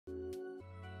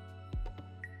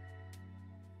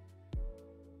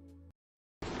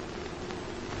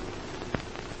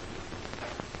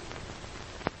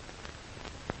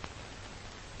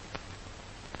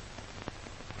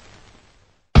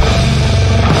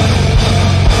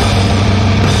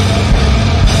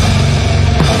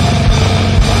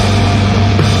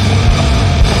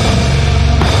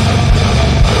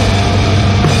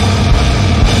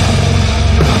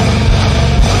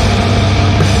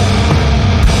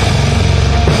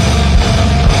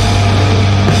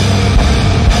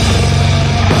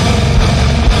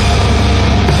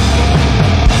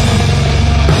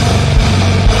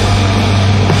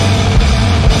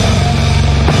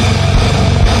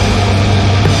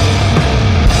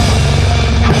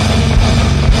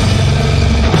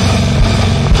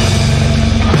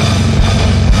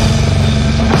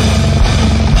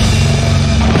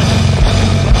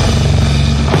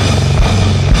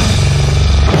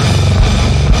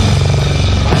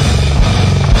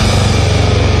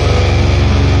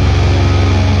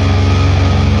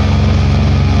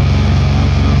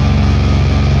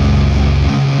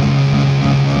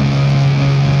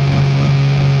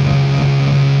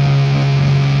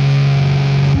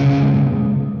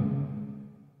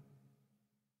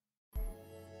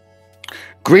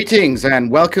Greetings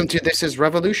and welcome to This is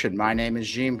Revolution. My name is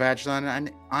Jean Badgeland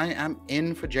and I am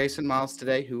in for Jason Miles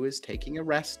today, who is taking a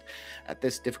rest at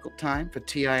this difficult time for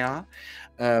TIR.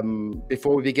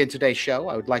 Before we begin today's show,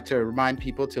 I would like to remind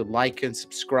people to like and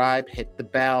subscribe, hit the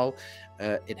bell.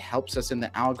 It helps us in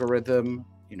the algorithm.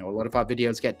 You know, a lot of our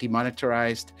videos get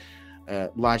demonetized,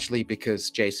 largely because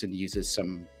Jason uses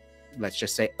some, let's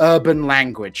just say, urban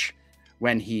language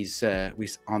when he's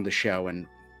on the show, and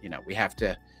you know we have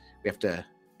to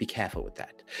be careful with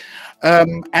that.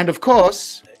 And of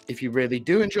course, if you really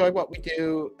do enjoy what we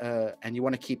do and you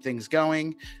want to keep things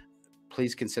going,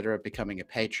 please consider becoming a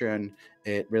patron.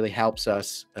 It really helps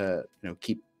us,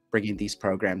 keep bringing these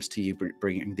programs to you,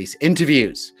 bringing these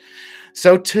interviews.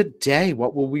 So today,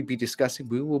 what will we be discussing?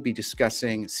 We will be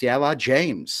discussing CLR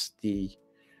James, the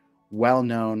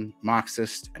well-known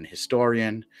Marxist and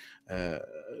historian,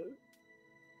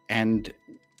 and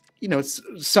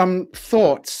some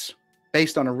thoughts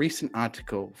based on a recent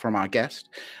article from our guest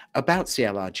about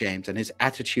CLR James and his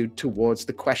attitude towards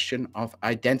the question of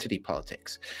identity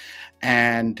politics.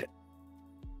 And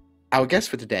our guest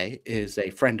for today is a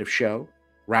friend of show,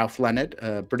 Ralph Leonard,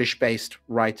 a British-based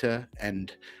writer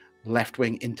and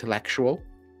left-wing intellectual.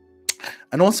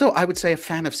 And also, I would say, a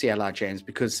fan of CLR James,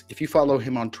 because if you follow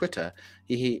him on Twitter,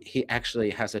 he actually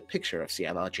has a picture of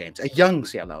CLR James, a young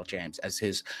CLR James, as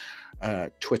his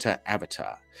Twitter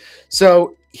avatar.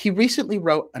 So he recently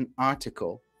wrote an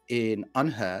article in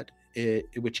UnHeard,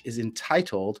 which is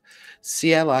entitled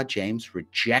CLR James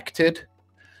Rejected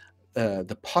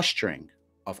the Posturing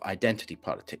of Identity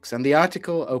Politics. And the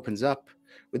article opens up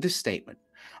with this statement: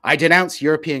 "I denounce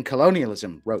European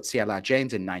colonialism," wrote CLR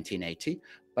James in 1980,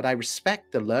 "but I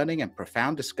respect the learning and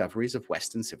profound discoveries of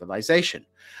Western civilization.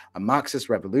 A Marxist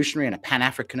revolutionary and a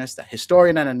Pan-Africanist, a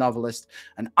historian and a novelist,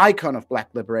 an icon of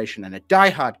Black liberation and a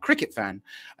die-hard cricket fan,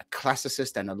 a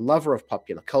classicist and a lover of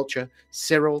popular culture,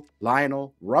 Cyril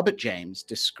Lionel Robert James,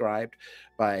 described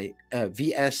by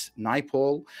V.S.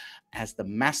 Naipaul as the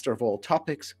master of all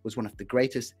topics, was one of the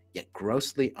greatest yet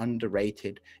grossly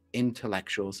underrated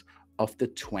intellectuals of the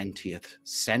 20th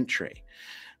century."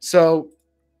 So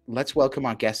let's welcome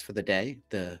our guest for the day,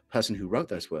 the person who wrote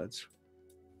those words,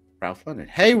 Ralph Leonard.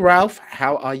 Hey, Ralph,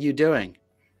 how are you doing?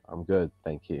 I'm good,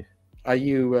 thank you. Are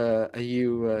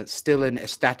you still in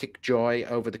ecstatic joy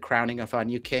over the crowning of our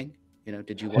new king? You know,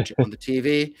 did you watch it on the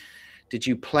TV? Did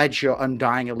you pledge your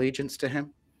undying allegiance to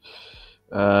him?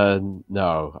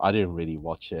 No, I didn't really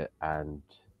watch it, and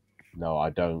no,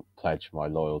 I don't pledge my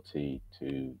loyalty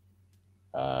to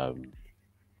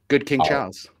Good King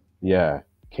Charles. Yeah,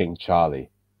 King Charlie.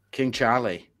 King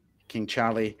Charlie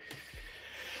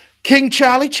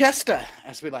Chester,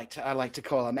 as I like to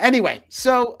call him. Anyway,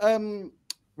 so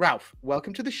Ralph,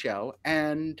 welcome to the show,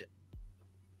 and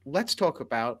let's talk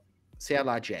about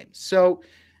CLR James. So,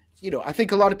 I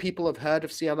think a lot of people have heard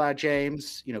of CLR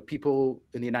James. People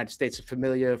in the United States are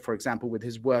familiar, for example, with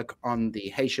his work on the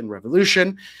Haitian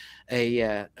Revolution,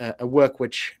 a work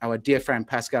which our dear friend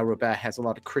Pascal Robert has a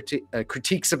lot of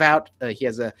critiques about. He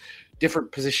has a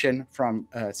different position from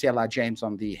CLR James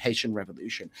on the Haitian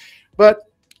Revolution. But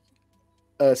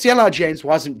CLR James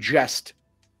wasn't just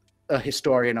a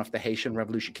historian of the Haitian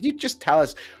Revolution. Can you just tell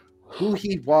us who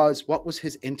he was, what was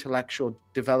his intellectual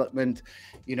development,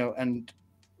 and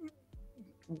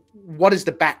what is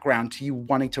the background to you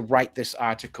wanting to write this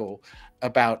article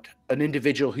about an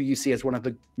individual who you see as one of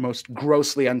the most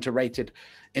grossly underrated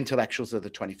intellectuals of the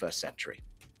 21st century?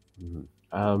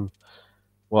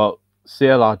 Well,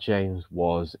 CLR James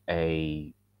was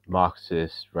a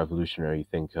Marxist revolutionary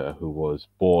thinker who was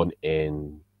born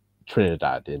in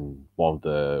Trinidad, in one of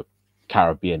the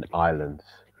Caribbean islands,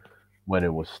 when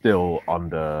it was still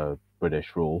under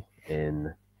British rule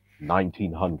in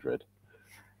 1900.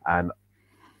 And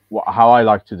how I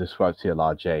like to describe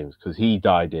CLR James, because he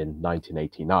died in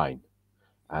 1989,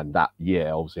 and that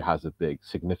year obviously has a big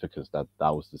significance, that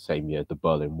was the same year the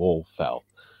Berlin Wall fell.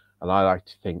 And I like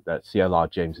to think that CLR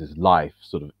James's life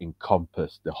sort of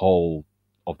encompassed the whole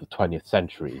of the 20th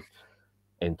century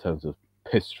in terms of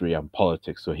history and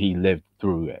politics. So he lived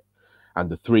through it. And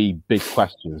the three big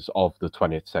questions of the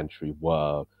 20th century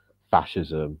were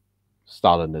fascism,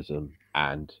 Stalinism,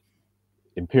 and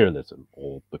imperialism,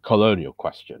 or the colonial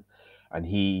question. And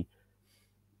he,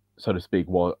 so to speak,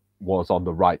 was on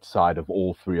the right side of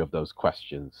all three of those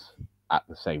questions at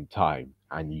the same time.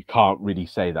 And you can't really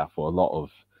say that for a lot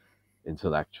of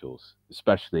intellectuals,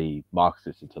 especially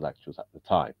Marxist intellectuals at the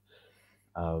time.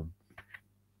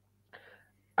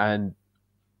 And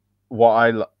what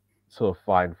I sort of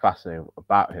find fascinating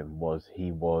about him was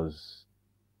he was,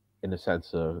 in a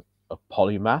sense, a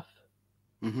polymath.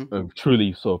 Hmm.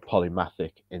 truly sort of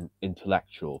polymathic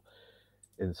intellectual,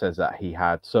 in the sense that he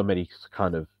had so many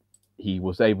kind of, he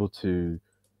was able to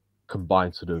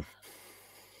combine sort of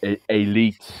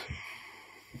elite,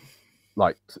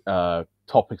 like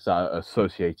topics that are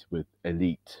associated with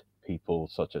elite people,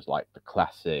 such as like the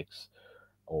classics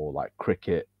or like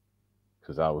cricket,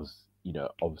 because I was,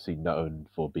 obviously known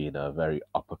for being a very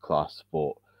upper class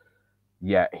sport.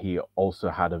 Yet he also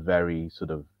had a very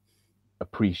sort of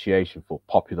appreciation for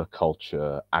popular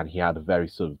culture, and he had a very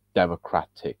sort of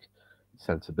democratic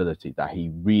sensibility, that he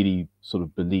really sort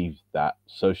of believed that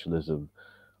socialism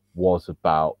was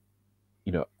about,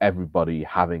 everybody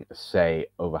having a say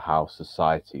over how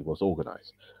society was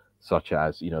organized, such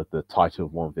as, the title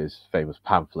of one of his famous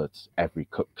pamphlets, Every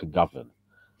Cook Can Govern,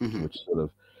 Hmm. which sort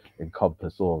of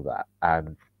encompassed all of that.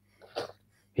 And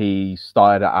he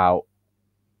started out,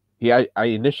 I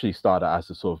initially started as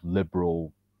a sort of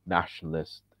liberal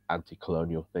nationalist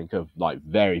anti-colonial thinker, like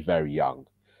very, very young.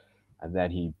 And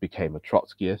then he became a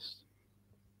Trotskyist.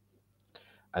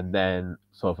 And then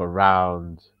sort of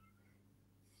around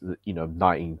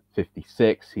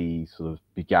 1956, he sort of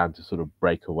began to sort of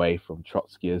break away from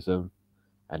Trotskyism,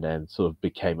 and then sort of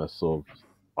became a sort of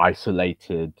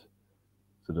isolated,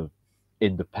 sort of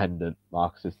independent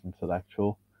Marxist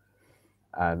intellectual.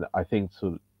 And I think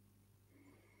sort of,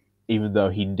 even though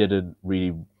he didn't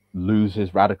really lose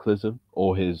his radicalism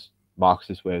or his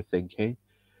Marxist way of thinking,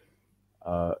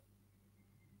 uh,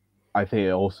 I think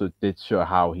it also did show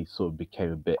how he sort of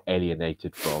became a bit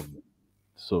alienated from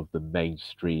sort of the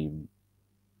mainstream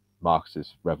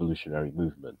Marxist revolutionary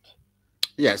movement.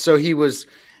 Yeah, so he was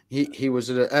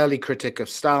an early critic of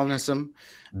Stalinism,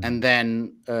 and Mhm.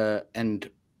 then and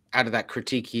out of that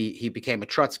critique, he became a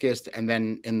Trotskyist, and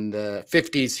then in the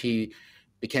 50s he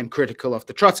became critical of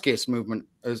the Trotskyist movement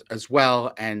as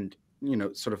well, and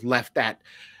sort of left that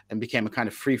and became a kind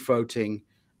of free floating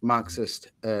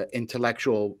Marxist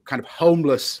intellectual, kind of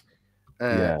homeless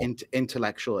Yeah,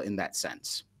 intellectual in that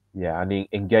sense. yeah, and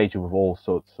engaging with all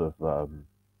sorts of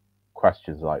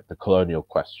questions like the colonial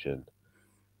question.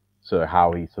 So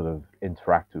how he sort of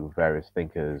interacted with various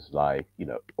thinkers, like,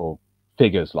 or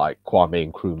figures like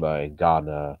Kwame Nkrumah in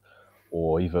Ghana,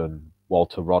 or even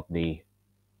Walter Rodney,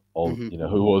 or Hmm.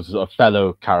 who was a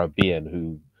fellow Caribbean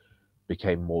who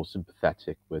became more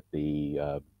sympathetic with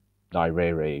the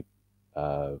Nyerere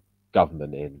uh,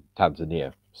 government in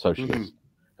Tanzania, Hmm. socialist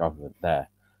government there.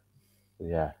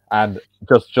 Yeah, and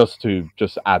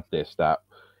just add this, that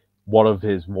one of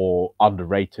his more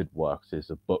underrated works is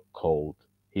a book called,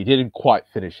 he didn't quite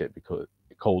finish it, because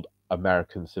called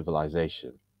American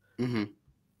Civilization, Hmm.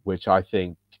 which I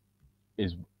think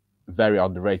is very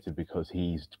underrated, because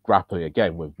he's grappling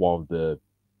again with one of the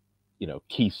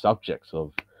key subjects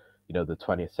of the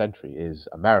 20th century is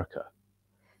America,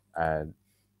 and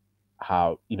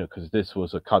how, because this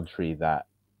was a country that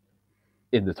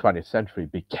in the 20th century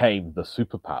became the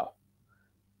superpower,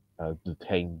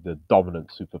 became the dominant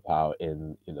superpower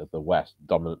in the West,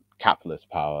 dominant capitalist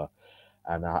power.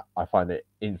 And I find it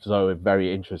so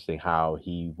very interesting how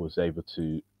he was able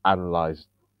to analyze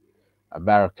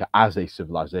America as a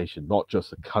civilization, not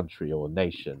just a country or a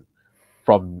nation,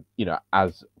 from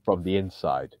as from the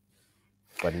inside,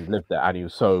 when he lived there. And he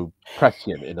was so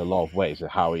prescient in a lot of ways of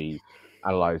how he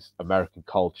analyzed American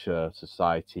culture,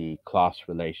 society, class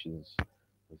relations,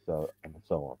 and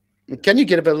so on. Can you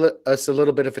give us a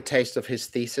little bit of a taste of his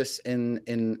thesis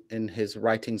in his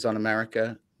writings on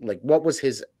America? Like, what was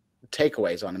his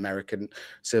takeaways on American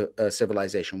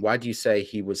civilization? Why do you say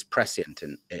he was prescient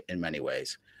in many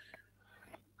ways?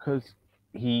 Because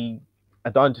he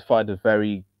identified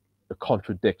a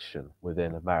contradiction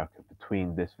within America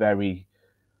between this very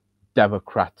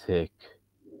democratic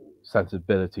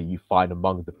sensibility you find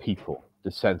among the people,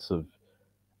 the sense of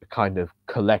a kind of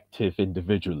collective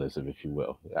individualism, if you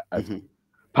will, as Hmm.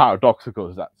 paradoxical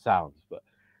as that sounds, but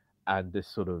and this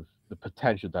sort of the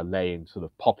potential that lay in sort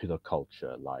of popular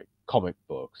culture like comic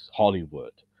books,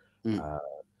 Hollywood, Mm. uh,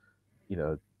 you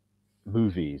know,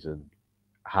 movies, and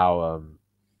how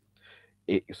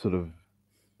it sort of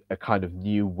a kind of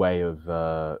new way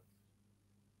of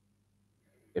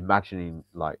imagining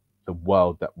like the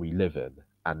world that we live in,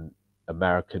 and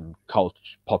American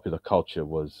culture, popular culture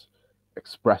was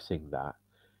expressing that.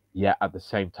 Yet at the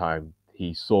same time,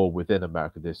 he saw within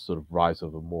America this sort of rise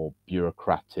of a more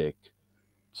bureaucratic,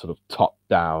 sort of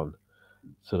top-down,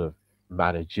 sort of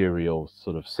managerial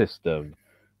sort of system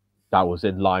that was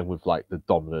in line with like the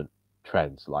dominant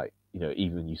trends. Like,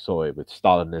 even you saw it with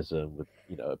Stalinism, with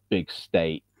a big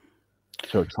state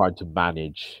sort of trying to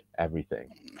manage everything.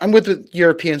 And with the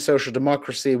European social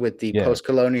democracy, with the Yeah.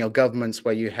 post-colonial governments,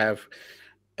 where you have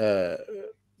uh,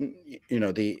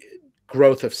 the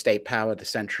growth of state power, the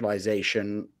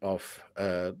centralization of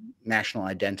national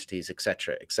identities,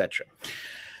 etc., etc.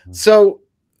 So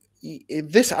in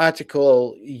this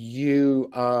article, you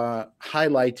are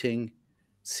highlighting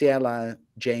CLR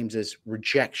James's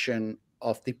rejection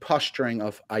of the posturing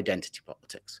of identity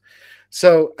politics.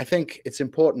 So I think it's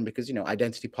important because,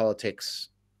 identity politics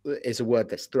is a word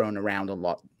that's thrown around a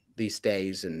lot these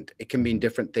days, and it can mean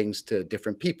different things to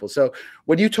different people. So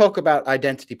when you talk about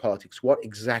identity politics, what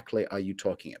exactly are you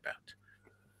talking about?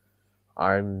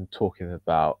 I'm talking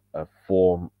about a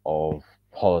form of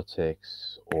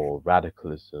politics or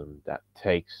radicalism that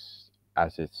takes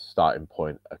as its starting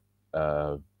point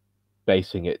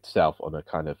basing itself on a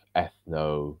kind of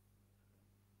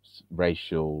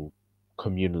racial,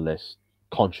 communalist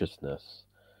consciousness,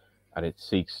 and it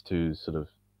seeks to sort of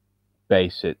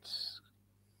base its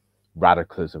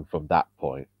radicalism from that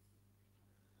point.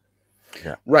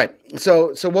 Yeah. Right.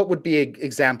 So what would be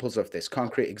examples of this?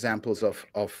 Concrete examples of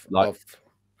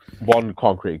one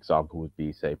concrete example would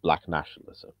be, say, black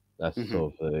nationalism. That's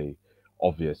sort of the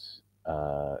obvious.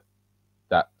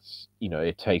 That's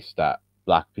it takes that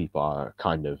black people are a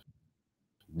kind of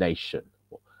nation,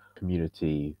 or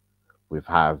community,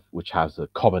 which has a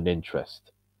common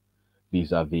interest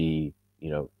vis-a-vis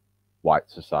white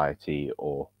society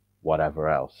or whatever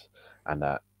else, and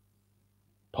that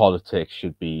politics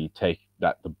should be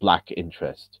that the black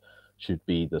interest should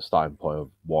be the starting point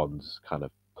of one's kind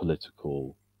of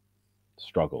political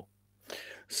struggle.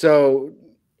 So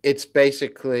it's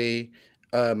basically,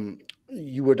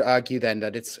 you would argue then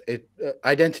that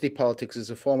identity politics is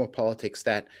a form of politics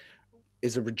that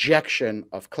is a rejection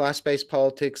of class-based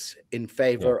politics in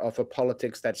favor of a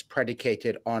politics that's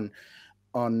predicated on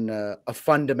a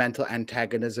fundamental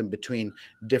antagonism between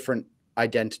different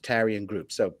identitarian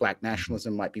groups. So black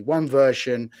nationalism might be one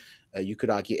version. You could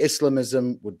argue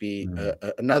Islamism would be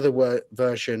another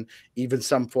version. Even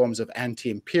some forms of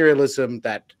anti-imperialism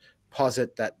that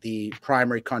posit that the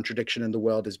primary contradiction in the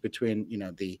world is between,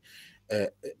 the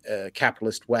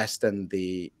capitalist West and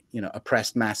the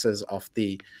oppressed masses of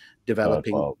the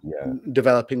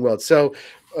developing world. So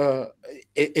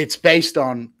it's based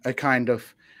on a kind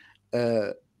of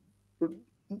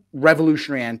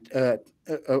revolutionary and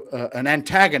an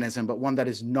antagonism, but one that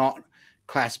is not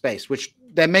class-based, which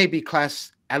there may be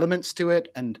class elements to it,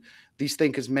 and these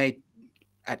thinkers may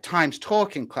at times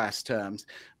talk in class terms,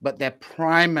 but their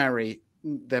primary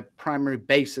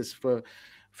basis for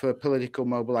political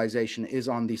mobilization is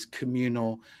on these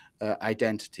communal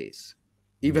identities.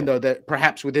 Even though that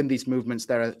perhaps within these movements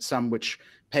there are some which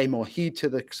pay more heed to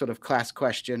the sort of class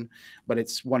question, but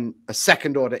it's a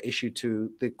second order issue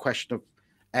to the question of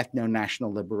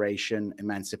ethno-national liberation,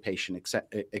 emancipation,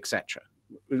 etc.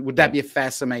 Would that be a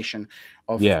fair summation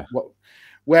of what?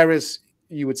 Whereas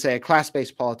you would say a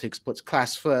class-based politics puts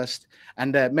class first,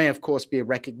 and there may of course be a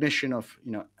recognition of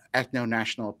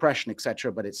ethno-national oppression,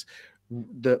 etc. But it's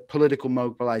the political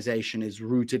mobilization is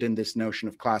rooted in this notion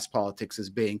of class politics as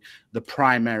being the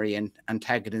primary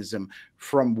antagonism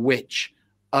from which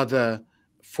other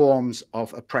forms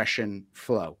of oppression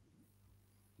flow.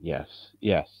 Yes.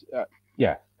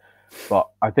 But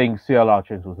I think CLR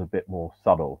James was a bit more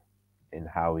subtle in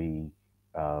how he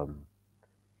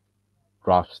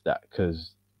grasped that,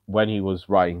 because when he was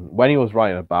writing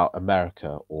about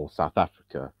America or South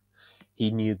Africa,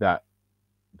 he knew that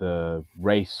the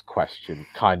race question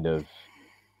kind of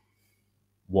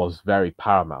was very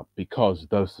paramount, because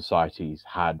those societies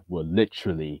were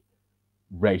literally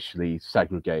racially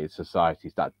segregated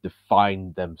societies that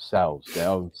defined themselves, their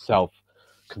own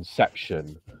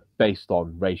self-conception based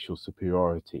on racial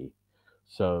superiority.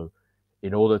 So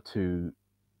in order to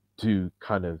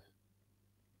kind of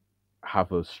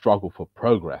have a struggle for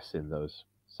progress in those,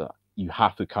 so you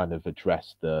have to kind of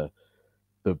address the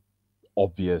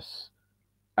obvious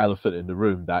elephant in the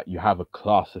room, that you have a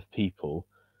class of people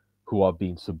who are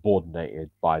being subordinated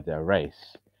by their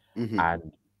race,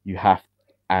 and you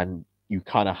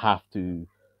kind of have to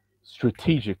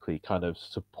strategically kind of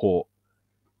support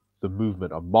the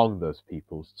movement among those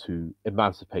peoples to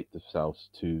emancipate themselves,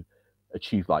 to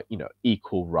achieve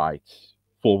equal rights,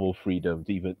 formal freedoms,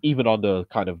 even on the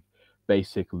kind of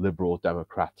basic liberal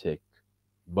democratic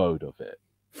mode of it.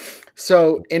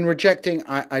 So in rejecting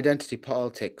identity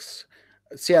politics,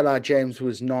 CLR James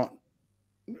was not,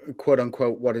 quote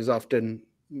unquote, what is often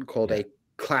called a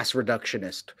class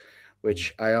reductionist,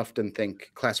 which I often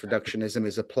think class reductionism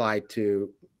is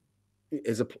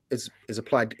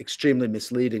applied extremely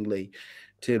misleadingly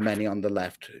to many on the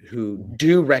left who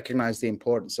do recognize the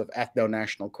importance of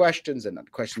ethno-national questions and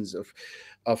questions of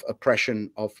oppression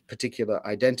of particular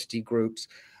identity groups.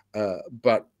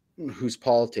 but whose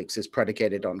politics is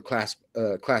predicated on class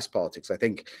politics. I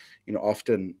think,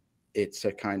 often it's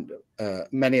a kind of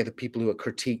many of the people who are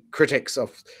critics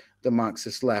of the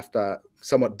Marxist left are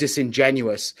somewhat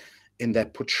disingenuous in their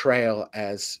portrayal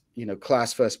as,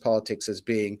 class first politics as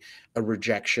being a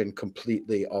rejection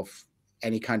completely of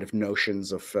any kind of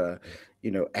notions of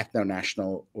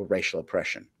ethno-national or racial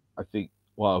oppression. I think,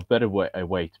 well, a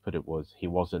way to put it was he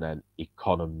wasn't an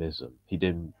economism. He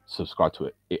didn't subscribe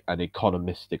to an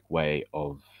economistic way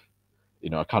of,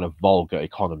 a kind of vulgar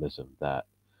economism that,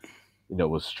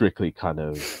 was strictly kind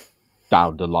of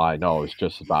down the line. Oh, it's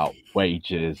just about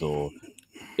wages or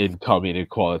income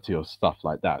inequality or stuff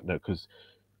like that. No, because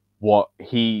what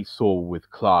he saw with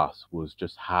class was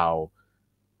just how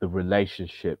the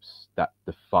relationships that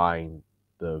define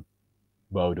the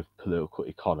mode of political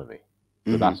economy.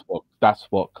 So Mm-hmm. that's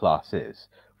what class is.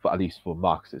 For at least for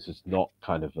Marxists, it's not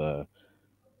kind of a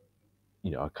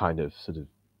kind of sort of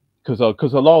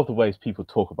because a lot of the ways people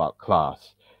talk about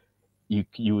class,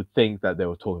 you would think that they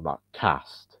were talking about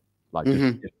caste, like just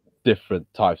Mm-hmm. different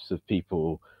types of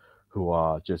people who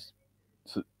are just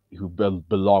who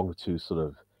belong to sort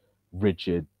of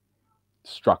rigid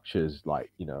structures, like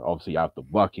obviously you have the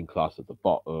working class at the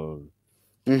bottom,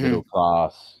 Mm-hmm. middle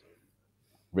class,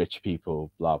 rich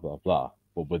people, blah blah blah,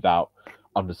 but without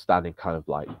understanding kind of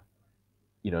like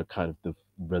kind of the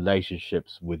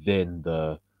relationships within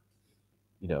the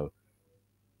you know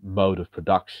mode of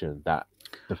production that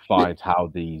defines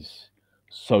how these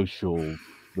social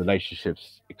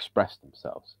relationships express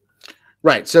themselves.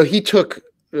 Right. So he took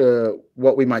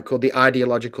what we might call the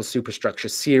ideological superstructure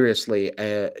seriously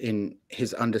in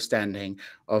his understanding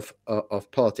of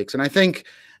politics. And I think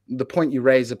the point you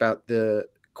raise about the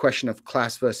question of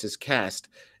class versus caste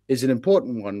is an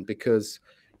important one because,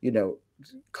 you know,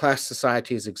 class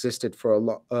society has existed for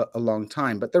a long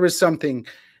time, but there is something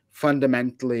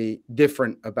fundamentally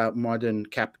different about modern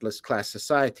capitalist class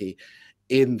society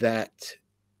in that,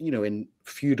 in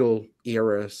feudal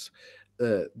eras,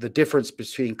 the difference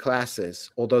between classes,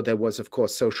 although there was, of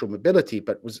course, social mobility,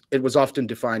 but it was often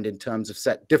defined in terms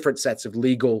of different sets of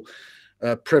legal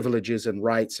privileges and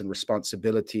rights and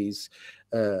responsibilities.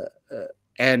 Uh, uh,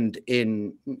 and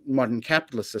in modern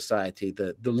capitalist society,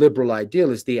 the liberal ideal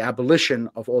is the abolition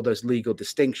of all those legal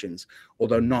distinctions.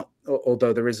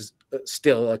 Although there is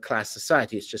still a class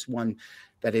society, it's just one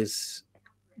that is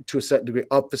to a certain degree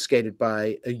obfuscated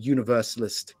by a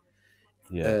universalist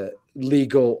Yeah.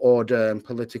 legal order and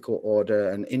political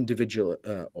order and individual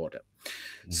order.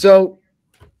 Mm. So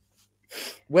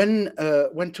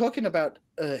when talking about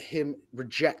him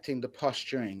rejecting the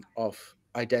posturing of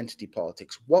identity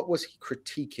politics, what was he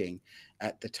critiquing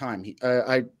at the time?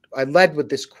 I led with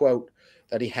this quote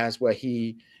that he has where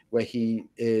he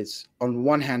is on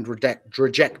one hand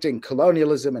rejecting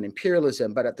colonialism and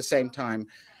imperialism, but at the same time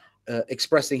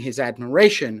expressing his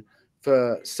admiration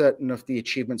for certain of the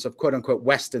achievements of quote unquote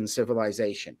Western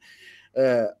civilization.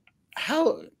 Uh,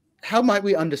 how how might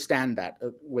we understand that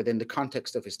within the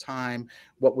context of his time?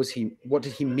 What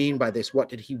did he mean by this? What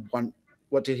did he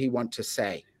want to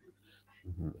say?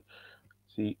 Mhm.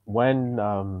 See, when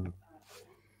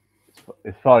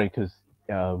it's funny because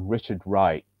Richard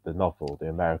Wright, the novel,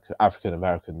 the African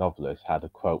American novelist, had a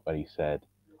quote where he said,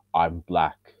 "I'm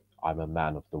black. I'm a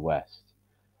man of the West,"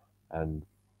 and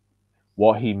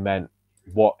what he meant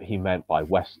what he meant by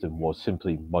Western was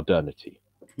simply modernity,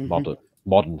 Mm-hmm.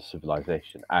 modern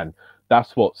civilization, and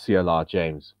that's what CLR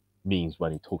James means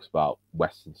when he talks about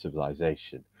Western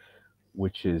civilization,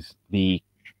 which is the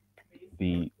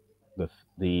the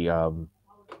the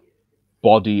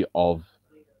body of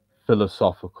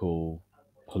philosophical,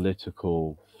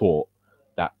 political thought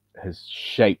that has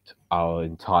shaped our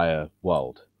entire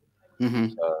world. Mm-hmm.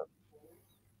 So,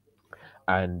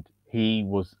 and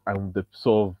and the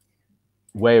sort of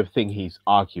way of thing he's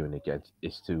arguing against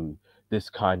is to this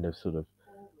kind of sort of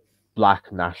black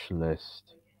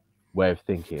nationalist way of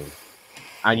thinking.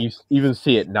 And you even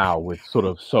see it now with sort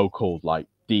of so-called like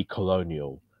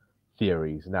decolonial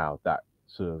theories now that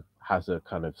sort of has a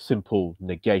kind of simple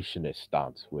negationist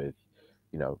stance with,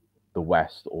 you know, the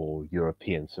West or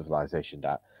European civilization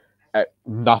that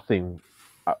nothing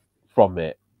uh, from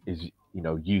it is,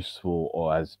 useful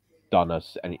or has done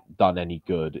any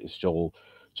good. It's all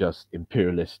just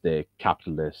imperialistic,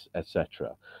 capitalist,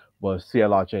 etc. Well,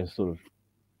 CLR James sort of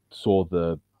saw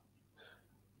the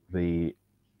the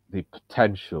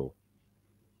potential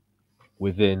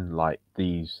within like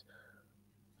these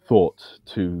thoughts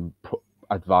to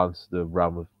advance the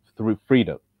realm of through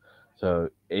freedom. So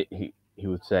he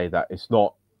would say that it's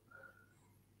not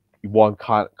one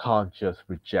can't just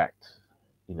reject,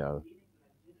 you know,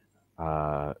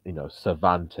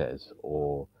 Cervantes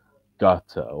or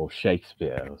Goethe or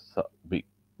Shakespeare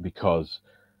because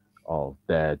of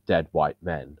their dead white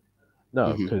men.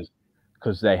 No, Hmm.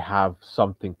 because they have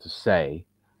something to say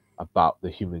about the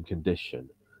human condition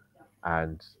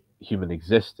and human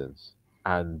existence,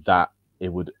 and that it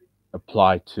would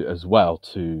apply to as well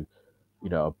to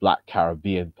a black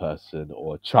Caribbean person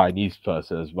or a Chinese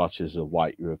person as much as a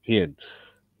white European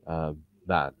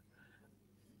man.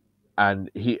 And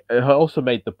he also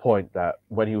made the point that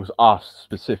when he was asked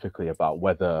specifically about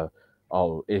whether,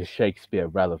 oh, is Shakespeare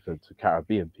relevant to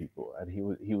Caribbean people, and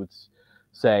he would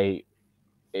say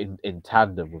in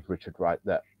tandem with Richard Wright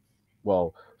that,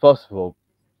 well, first of all,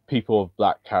 people of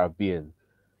black Caribbean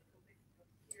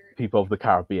people of the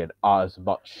Caribbean are as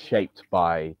much shaped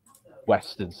by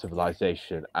Western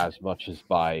civilization as much as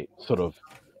by sort of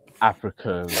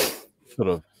African sort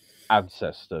of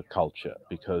ancestor culture,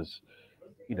 because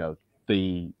you know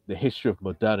the history of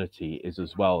modernity is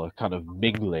as well a kind of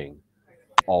mingling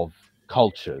of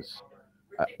cultures,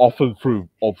 often through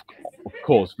of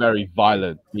course very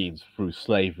violent means, through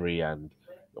slavery and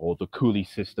or the coolie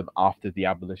system after the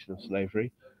abolition of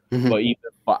slavery. Hmm.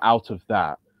 But out of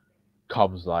that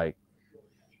comes like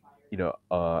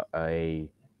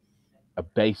a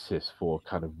basis for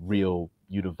kind of real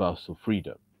universal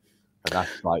freedom, and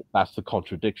that's the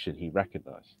contradiction he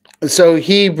recognized. So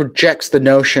he rejects the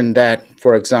notion that,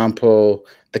 for example,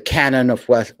 the canon of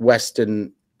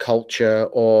Western culture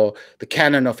or the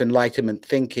canon of Enlightenment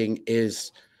thinking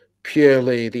is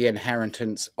purely the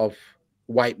inheritance of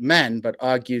white men, but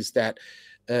argues that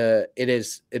it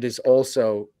is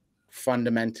also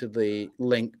fundamentally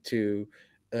linked to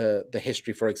the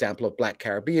history, for example, of Black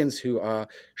Caribbeans who are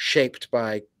shaped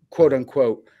by quote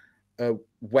unquote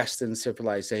Western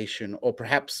civilization, or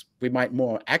perhaps we might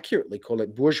more accurately call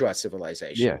it bourgeois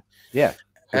civilization, Yeah,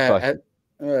 yeah, uh,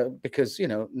 precisely. because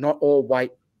not all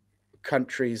white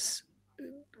countries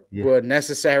Yeah, were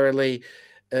necessarily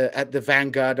at the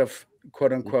vanguard of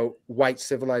quote unquote white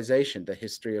civilization. The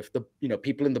history of the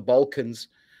people in the Balkans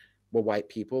were white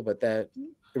people, but their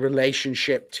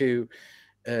relationship to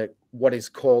what is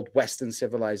called Western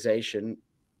civilization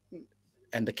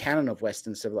and the canon of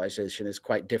Western civilization is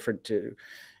quite different to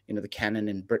the canon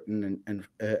in Britain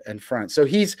and France. So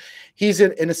he's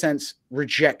in a sense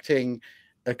rejecting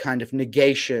a kind of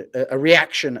negation, a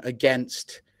reaction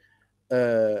against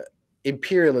uh,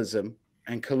 imperialism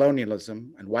and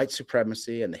colonialism and white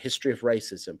supremacy and the history of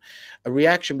racism, a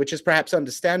reaction which is perhaps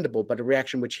understandable, but a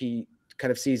reaction which he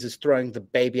kind of sees as throwing the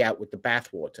baby out with the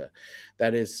bathwater.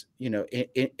 That is,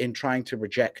 in trying to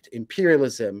reject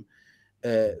imperialism,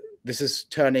 uh, this is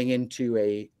turning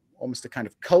into almost a kind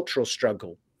of cultural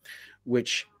struggle,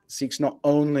 which seeks not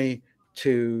only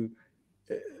to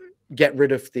uh, get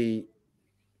rid of the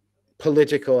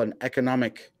political and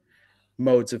economic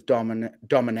modes of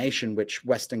domination which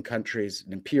Western countries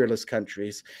and imperialist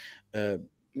countries uh,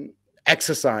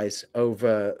 exercise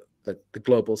over the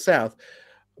global South,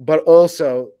 but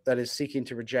also that is seeking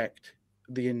to reject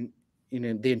the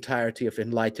entirety of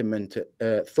Enlightenment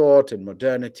thought and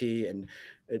modernity, and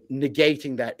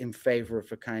negating that in favor of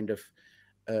a kind of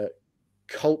uh,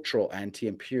 cultural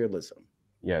anti-imperialism.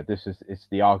 yeah. It's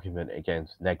the argument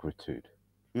against negritude,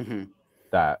 Mm-hmm.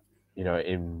 that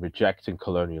in rejecting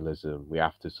colonialism we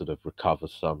have to sort of recover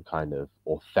some kind of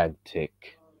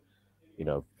authentic, you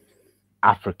know,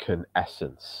 African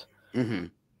essence Mm-hmm.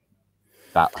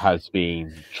 that has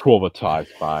been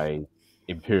traumatized by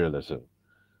imperialism,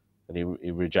 and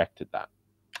he rejected that.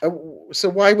 Uh, so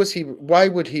why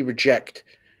would he reject?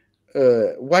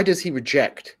 Why does he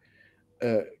reject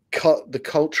uh, the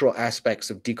cultural aspects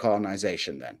of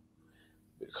decolonization then?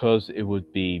 Because it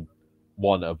would be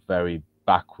one a very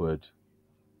backward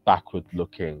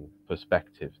looking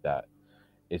perspective, that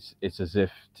it's as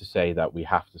if to say that we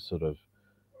have to sort of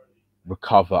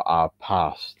recover our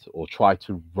past or try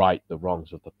to right the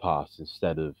wrongs of the past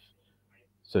instead of,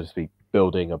 so to speak,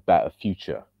 building a better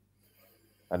future.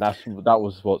 And that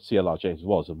was what CLR James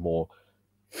was, a more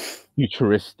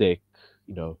futuristic,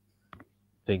 you know,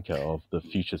 thinker of the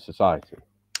future society.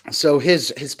 So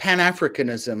his Pan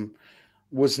Africanism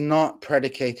was not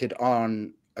predicated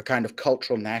on a kind of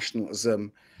cultural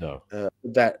nationalism No.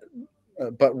 that,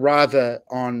 but rather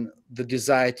on the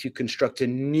desire to construct a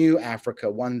new Africa,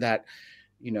 one that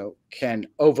can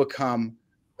overcome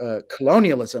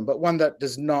colonialism, but one that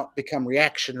does not become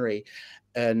reactionary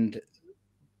and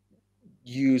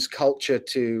use culture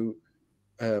to,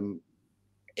 um,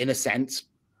 in a sense,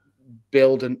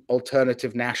 build an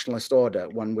alternative nationalist order,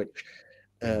 one which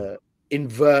Mm. uh,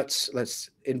 inverts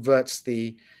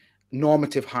the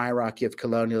normative hierarchy of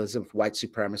colonialism, of white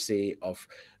supremacy, of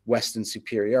Western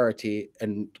superiority,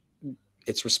 and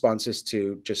its response is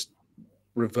to just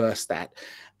reverse that,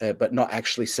 but not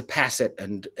actually surpass it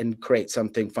and create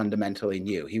something fundamentally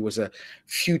new. He was a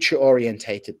future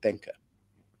orientated thinker.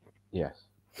 Yes.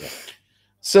 Yes.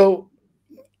 So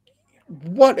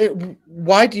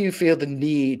why do you feel the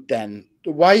need then?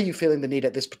 Why are you feeling the need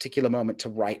at this particular moment to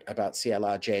write about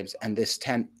CLR James and this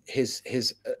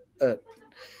his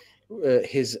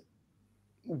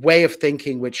way of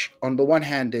thinking, which on the one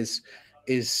hand is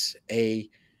a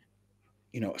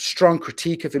strong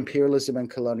critique of imperialism and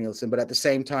colonialism, but at the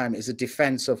same time is a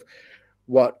defense of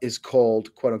what is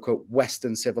called quote unquote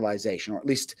Western civilization, or at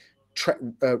least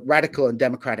radical and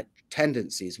democratic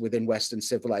tendencies within Western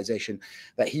civilization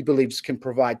that he believes can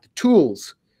provide the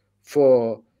tools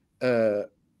for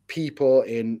people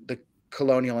in the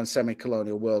colonial and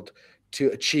semi-colonial world to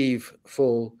achieve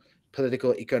full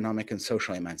political, economic, and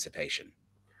social emancipation.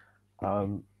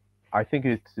 I think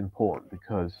it's important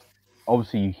because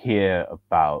obviously you hear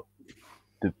about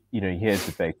you hear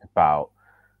debate about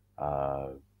uh,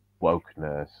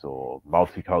 wokeness or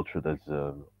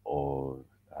multiculturalism or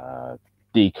uh,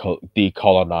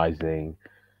 decolonizing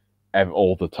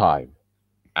all the time.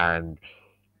 And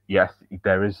yes,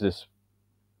 there is this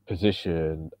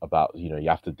position about you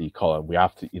have to decolonize. We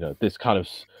have to this kind of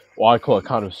what I call a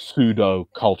kind of pseudo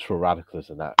cultural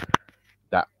radicalism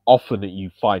that often that you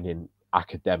find in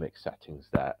academic settings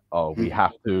that we Mm-hmm.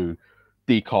 have to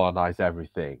decolonize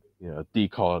everything,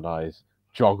 decolonize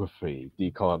geography,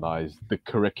 decolonize the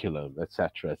curriculum,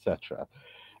 etc., etc.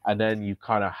 And then you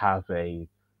kind of have a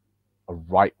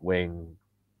right wing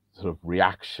sort of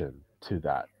reaction to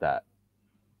that,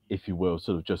 if you will,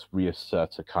 sort of just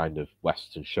reasserts a kind of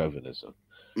Western chauvinism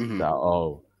Mm-hmm.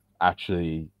 that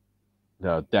actually,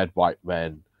 dead white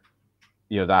men,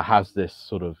 that has this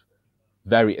sort of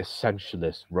very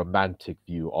essentialist, romantic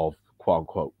view of quote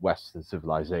unquote Western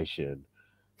civilization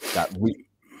that that We,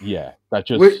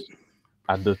 just,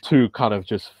 and the two kind of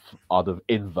just are the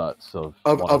inverts of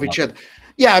one of each another. other.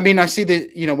 Yeah, I mean, I see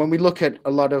that, when we look at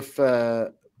a lot of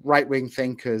right wing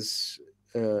thinkers,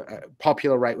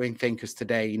 popular right wing thinkers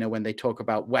today, when they talk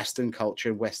about Western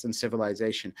culture, Western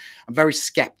civilization, I'm very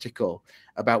skeptical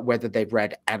about whether they've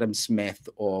read Adam Smith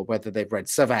or whether they've read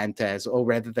Cervantes or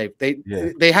whether Yeah,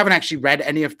 they haven't actually read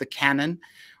any of the canon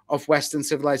of Western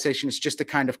civilization. It's just a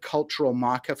kind of cultural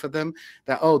marker for them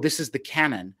that, oh, this is the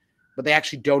canon, but they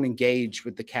actually don't engage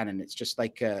with the canon. It's just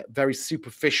like a very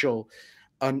superficial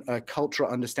a cultural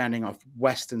understanding of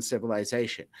Western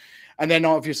civilization. And then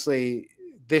obviously,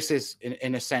 this is,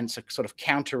 in a sense, a sort of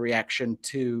counter reaction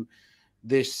to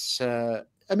this.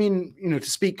 I mean, to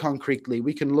speak concretely,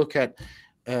 we can look at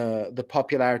the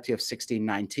popularity of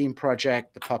 1619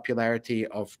 Project, the popularity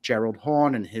of Gerald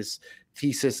Horne and his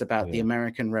thesis about the yeah,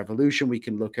 American Revolution. We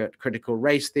can look at critical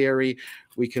race theory.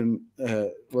 We can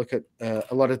look at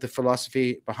a lot of the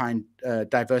philosophy behind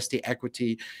diversity,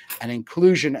 equity, and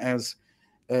inclusion as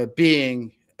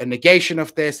being a negation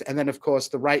of this. And then, of course,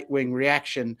 the right wing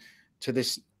reaction to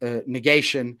this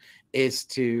negation is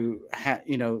to,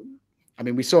 I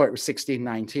mean, we saw it with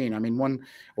 1619. I mean,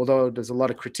 although there's a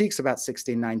lot of critiques about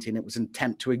 1619, it was an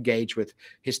attempt to engage with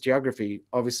historiography.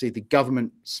 Obviously, the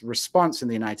government's response in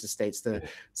the United States to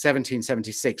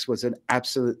 1776 was an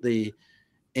absolutely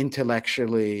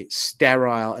intellectually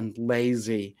sterile and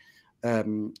lazy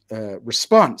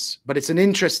response. But it's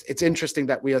interesting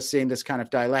that we are seeing this kind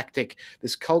of dialectic,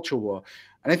 this culture war.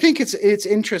 And I think it's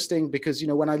interesting because,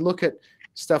 when I look at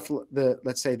stuff,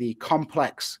 let's say the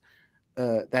complex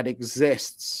that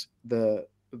exists, the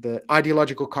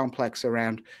ideological complex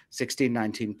around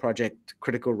 1619 Project,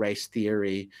 critical race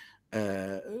theory,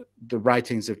 the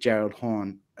writings of Gerald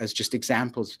Horne as just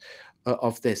examples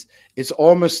of this. It's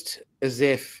almost as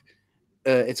if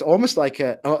it's almost like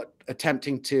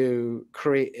attempting to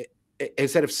create,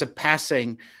 instead of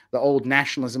surpassing the old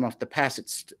nationalism of the past,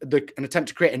 it's an attempt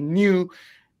to create a new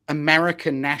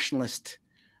American nationalist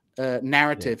yeah,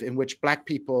 narrative in which Black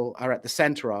people are at the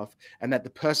center of, and that the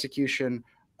persecution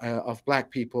of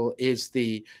Black people is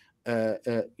the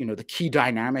the key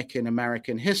dynamic in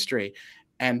American history,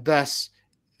 and thus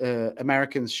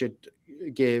Americans should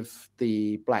give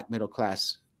the Black middle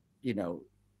class,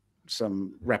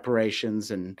 some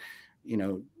reparations and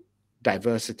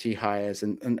diversity hires,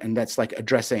 and that's like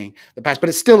addressing the past, but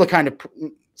it's still a kind of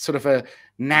sort of a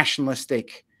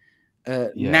nationalistic yeah.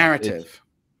 narrative.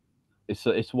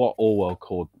 It's what Orwell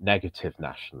called negative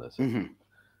nationalism.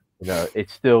 Mm-hmm. It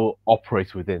still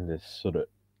operates within this sort of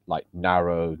like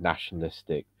narrow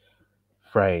nationalistic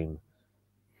frame,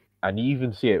 and you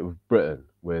even see it with Britain,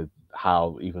 with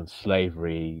how even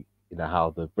slavery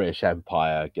how the British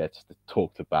Empire gets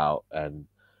talked about, and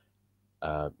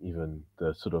even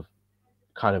the sort of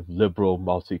kind of liberal,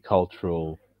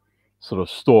 multicultural sort of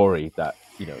story that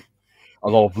a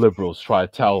lot of liberals try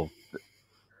to tell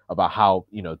about how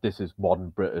this is modern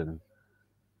Britain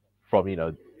from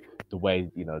the way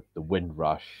the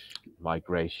Windrush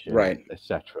migration, Right.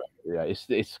 etc. Yeah,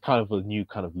 it's kind of a new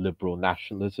kind of liberal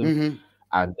nationalism, Hmm.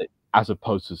 and as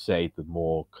opposed to say the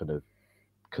more kind of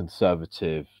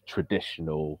conservative,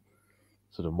 traditional,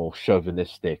 sort of more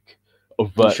chauvinistic,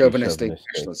 overtly Chauvinistic chauvinistic.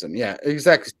 nationalism. Yeah,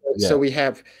 exactly. So Yeah. we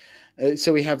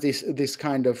have this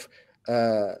kind of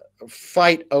uh,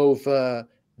 fight over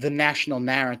the national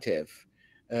narrative,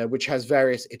 which has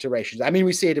various iterations. I mean,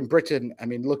 we see it in Britain. I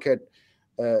mean, look at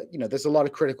there's a lot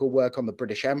of critical work on the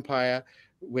British Empire,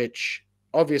 which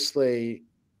obviously,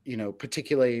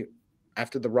 particularly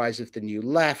after the rise of the New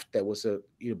Left, there was a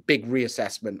big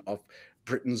reassessment of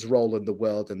Britain's role in the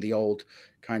world and the old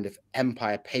kind of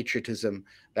empire patriotism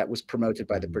that was promoted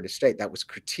by the Mhm. British state that was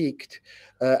critiqued,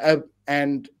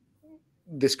 and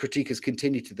this critique has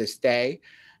continued to this day.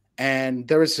 And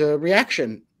there is a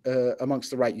reaction amongst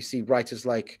the right. You see writers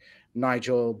like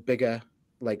Nigel Bigger,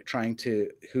 like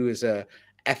who is a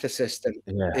ethicist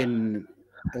and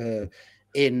Yeah. uh,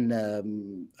 in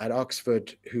at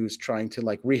Oxford, who's trying to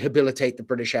like rehabilitate the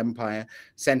British Empire,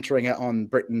 centering it on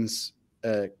Britain's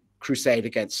uh, crusade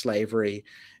against slavery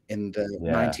in the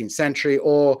Yeah. 19th century,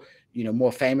 or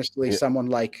more famously, Yeah. someone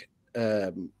like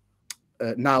Niall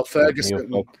Neil Ferguson,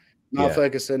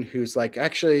 Ferguson. Yeah. who's like,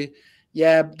 actually,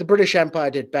 yeah, the British Empire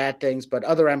did bad things, but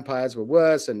other empires were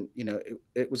worse, and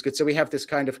it was good. So we have this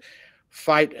kind of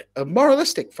fight, a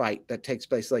moralistic fight that takes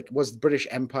place. Like, was the British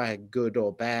Empire good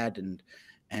or bad? And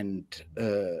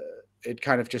it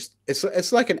kind of just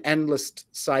it's like an endless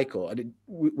cycle, and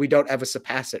we don't ever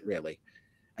surpass it really.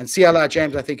 And CLR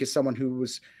James, I think, is someone who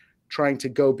was trying to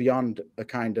go beyond a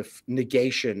kind of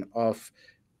negation of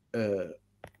uh,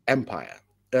 empire,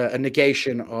 a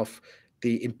negation of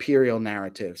the imperial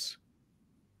narratives.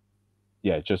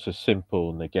 Yeah, just a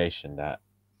simple negation that,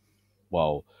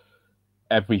 well,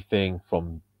 everything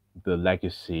from the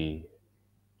legacy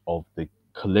of the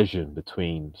collision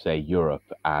between, say, Europe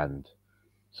and,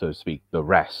 so to speak, the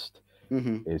rest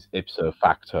Hmm. is ipso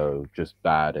facto just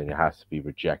bad and it has to be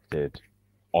rejected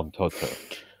on toto.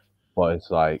 But it's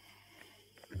like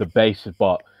the basis,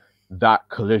 but that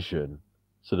collision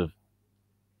sort of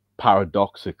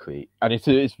paradoxically, and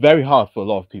it's very hard for a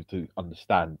lot of people to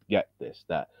understand, get this,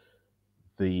 that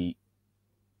the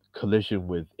collision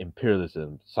with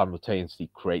imperialism simultaneously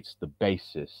creates the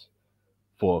basis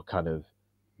for kind of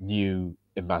new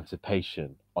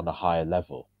emancipation on a higher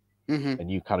level, Hmm. a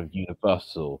new kind of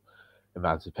universal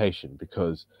emancipation,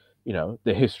 because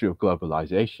the history of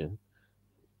globalization,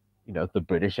 the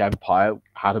British Empire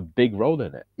had a big role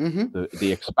in it. Hmm.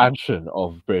 The expansion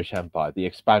of British Empire, the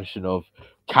expansion of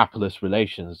capitalist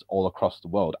relations all across the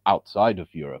world outside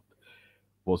of Europe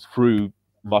was through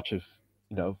much of,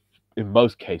 you know, in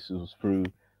most cases was through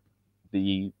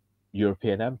the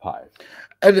European empires.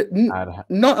 And And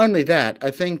not only that,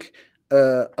 I think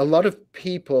a lot of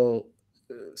people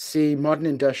see modern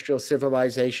industrial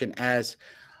civilization as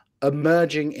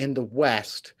emerging in the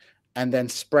West and then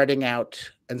spreading out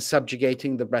and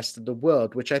subjugating the rest of the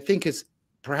world, which I think is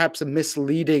perhaps a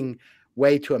misleading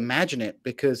way to imagine it,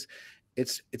 because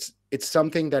it's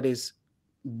something that is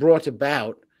brought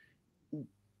about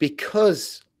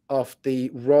because of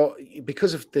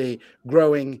because of the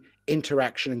growing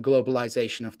interaction and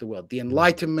globalization of the world. The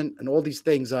Enlightenment and all these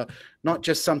things are not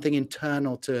just something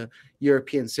internal to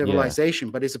European yeah, civilization,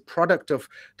 but is a product of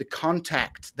the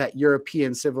contact that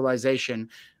European civilization,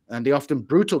 and the often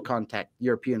brutal contact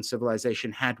European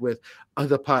civilization, had with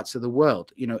other parts of the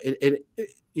world.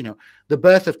 The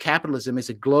birth of capitalism is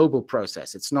a global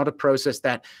process. It's not a process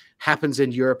that happens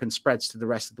in Europe and spreads to the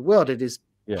rest of the world. It is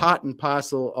yeah, part and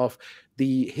parcel of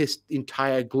the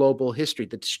entire global history,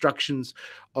 the destructions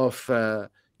of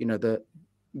the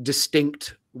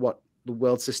distinct, what the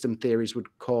world system theories would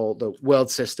call the world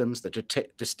systems, the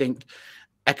distinct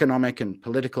economic and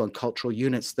political and cultural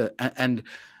units, and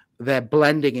they're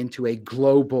blending into a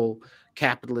global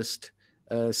capitalist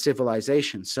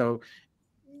civilization. So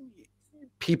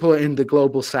people in the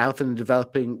global south and the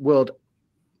developing world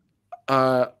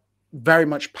are very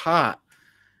much part,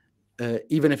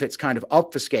 even if it's kind of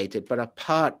obfuscated, but a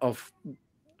part of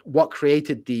what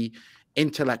created the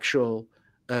intellectual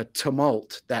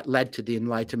tumult that led to the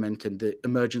Enlightenment and the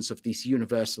emergence of these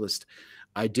universalist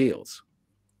ideals.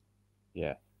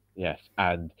 yeah, yes.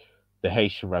 And the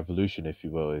Haitian Revolution, if you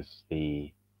will, is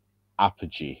the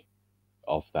apogee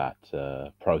of that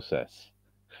process.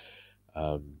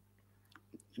 Um,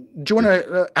 Do you want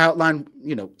to outline,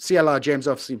 CLR James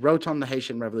obviously wrote on the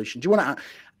Haitian Revolution. Do you want to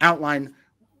outline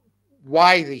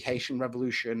why the Haitian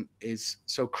Revolution is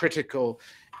so critical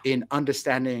in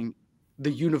understanding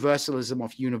the universalism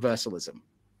of universalism?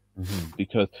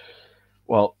 Because,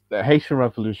 well, the Haitian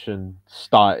Revolution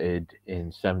started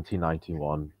in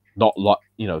 1791, not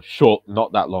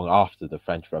not that long after the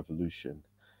French Revolution,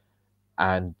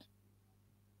 and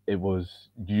it was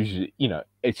usually,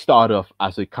 it started off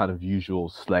as a kind of usual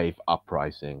slave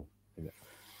uprising.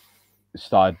 It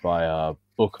started by a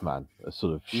bookman, a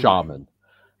sort of shaman,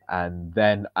 and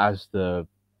then as the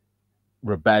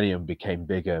rebellion became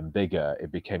bigger and bigger,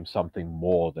 it became something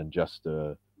more than just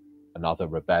another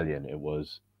rebellion. It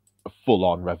was a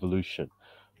full-on revolution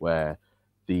where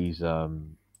these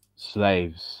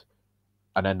slaves,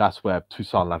 and then that's where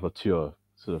Toussaint Louverture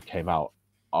sort of came out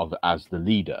of as the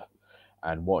leader.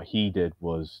 And what he did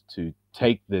was to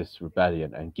take this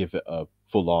rebellion and give it a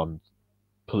full-on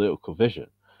political vision.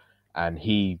 And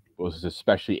he was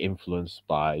especially influenced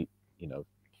by,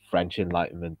 French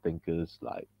Enlightenment thinkers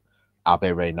like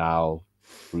Abbe Raynal,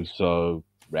 Rousseau,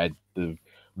 read the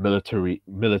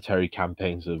military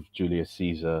campaigns of Julius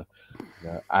Caesar,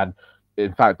 and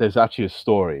in fact, there's actually a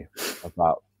story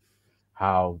about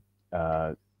how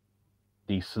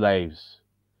these slaves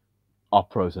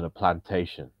uprose in a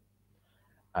plantation,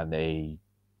 and they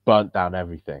burnt down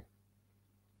everything,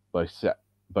 but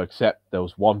except there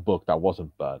was one book that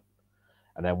wasn't burnt.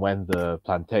 And then when the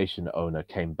plantation owner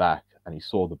came back and he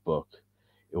saw the book,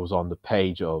 it was on the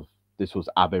page of this was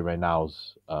Abbe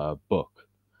Raynal's book,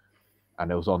 and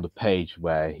it was on the page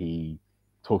where he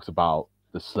talks about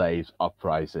the slaves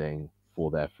uprising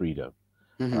for their freedom.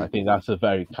 And I think that's a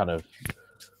very kind of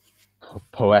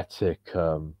poetic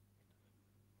sort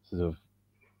of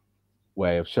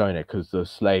way of showing it, because the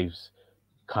slaves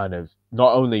kind of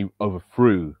not only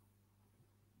overthrew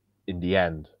in the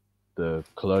end the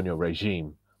colonial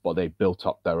regime, but they built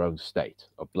up their own state,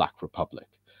 a Black Republic.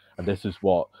 And this is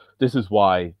why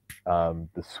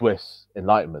the Swiss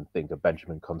Enlightenment thinker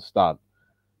Benjamin Constant,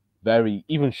 very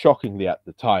even shockingly at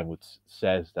the time,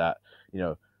 says that,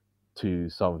 to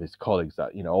some of his colleagues,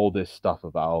 that, all this stuff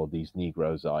about these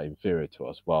Negroes are inferior to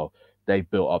us. Well, they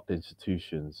built up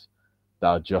institutions that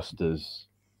are just as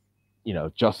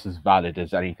valid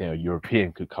as anything a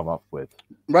European could come up with.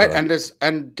 Right, and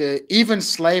even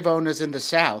slave owners in the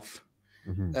South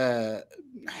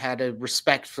had a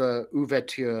respect for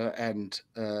ouverture and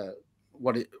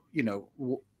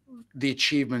the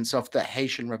achievements of the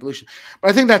Haitian Revolution.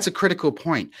 But I think that's a critical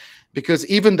point, because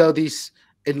even though these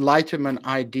Enlightenment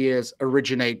ideas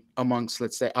originate amongst,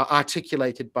 let's say, are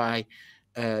articulated by,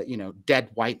 dead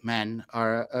white men,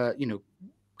 are,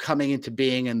 coming into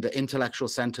being in the intellectual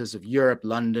centers of Europe,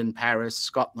 London, Paris,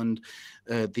 Scotland,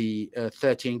 the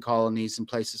 13 colonies and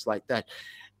places like that,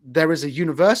 there is a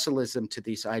universalism to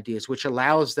these ideas which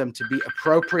allows them to be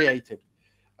appropriated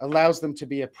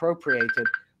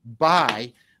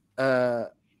by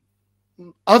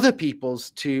other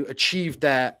peoples to achieve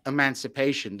their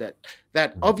emancipation.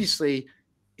 That obviously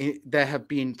there have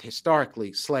been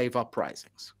historically slave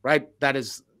uprisings, right? That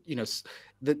is,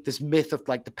 this myth of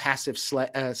like the passive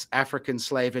African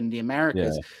slave in the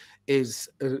Americas is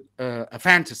a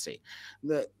fantasy.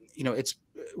 It's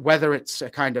whether it's a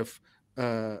kind of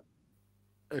a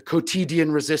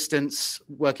quotidian resistance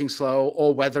working slow,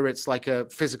 or whether it's like a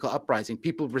physical uprising.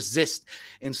 People resist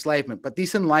enslavement, but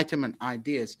these Enlightenment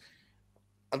ideas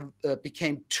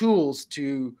became tools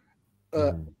to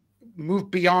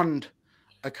move beyond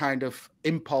a kind of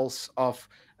impulse of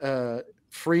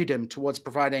freedom towards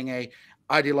providing a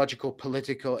ideological,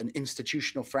 political, and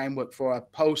institutional framework for a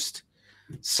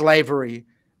post-slavery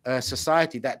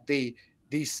society. That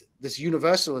this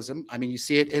universalism, I mean, you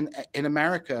see it in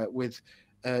America with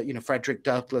Frederick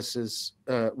Douglass's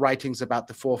writings about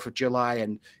the 4th of July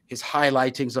and his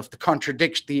highlightings of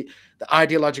the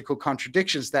ideological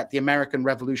contradictions that the American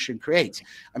Revolution creates.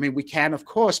 I mean, we can, of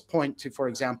course, point to, for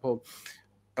example,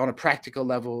 on a practical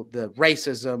level, the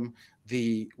racism,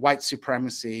 the white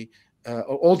supremacy,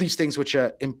 all these things which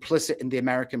are implicit in the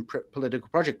American political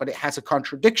project, but it has a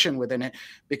contradiction within it,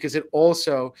 because it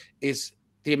also is,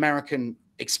 the American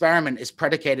experiment is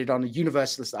predicated on the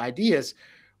universalist ideas,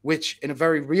 which in a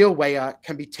very real way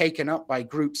can be taken up by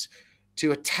groups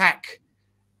to attack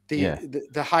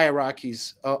the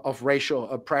hierarchies of racial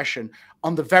oppression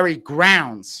on the very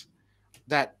grounds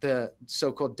that the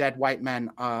so-called dead white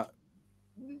men are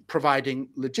providing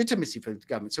legitimacy for the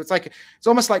government. So it's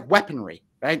almost like weaponry,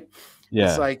 right? Yeah.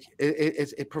 It's like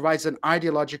it provides an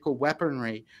ideological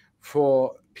weaponry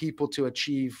for people to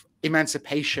achieve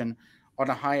emancipation on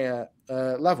a higher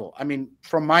level. I mean,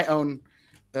 from my own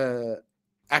uh,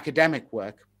 academic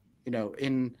work.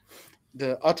 In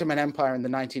the Ottoman Empire in the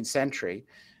 19th century,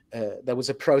 there was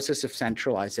a process of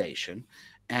centralization,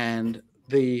 and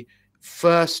the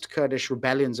first Kurdish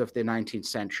rebellions of the 19th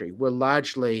century were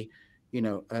largely,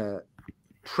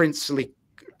 princely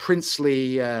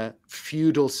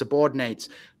feudal subordinates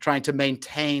trying to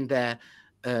maintain their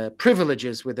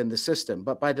privileges within the system.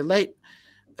 But by the late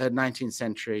 19th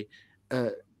century,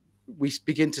 we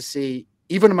begin to see,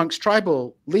 even amongst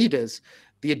tribal leaders,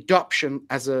 the adoption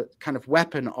as a kind of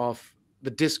weapon of the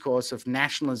discourse of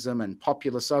nationalism and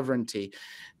popular sovereignty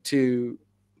to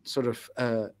sort of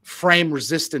frame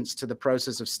resistance to the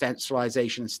process of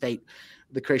centralization and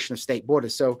the creation of state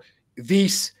borders. So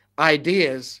these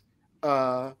ideas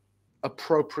are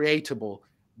appropriatable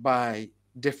by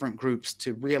different groups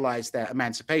to realize their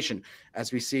emancipation.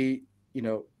 As we see,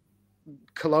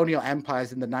 colonial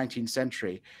empires in the 19th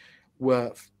century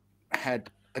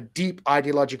had a deep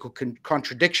ideological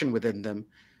contradiction within them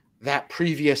that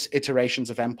previous iterations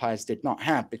of empires did not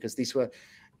have, because these were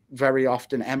very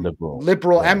often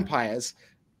liberal empires,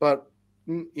 but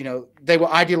they were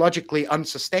ideologically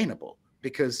unsustainable,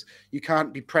 because you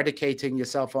can't be predicating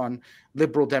yourself on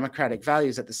liberal democratic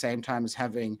values at the same time as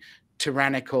having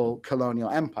tyrannical colonial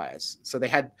empires. So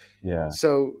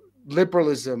so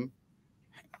liberalism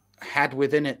had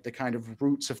within it the kind of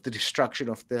roots of the destruction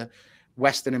of the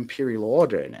Western imperial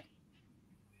order in it.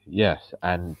 Yes,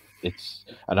 and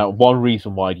one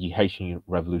reason why the Haitian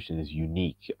Revolution is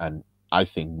unique, and I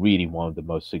think really one of the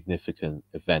most significant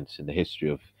events in the history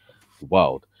of the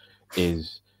world,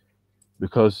 is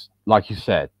because, like you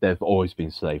said, there have always been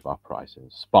slave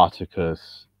uprisings.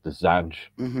 Spartacus, the Zanj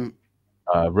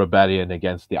rebellion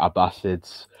against the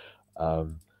Abbasids.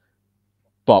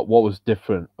 But what was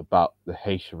different about the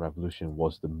Haitian Revolution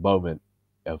was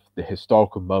the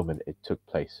historical moment it took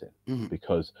place in,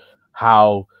 because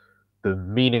how the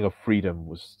meaning of freedom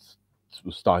was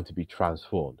starting to be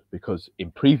transformed. Because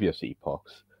in previous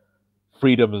epochs,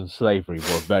 freedom and slavery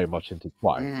were very much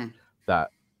intertwined.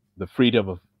 That the freedom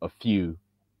of a few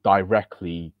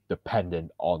directly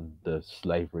dependent on the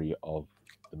slavery of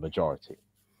the majority.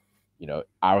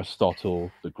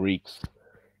 Aristotle, the Greeks,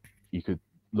 you could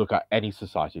look at any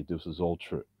society, this was all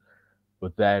true.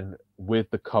 But then with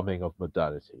the coming of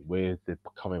modernity, with the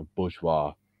coming of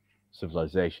bourgeois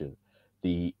civilization,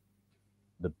 the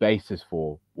basis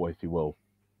for, what, if you will,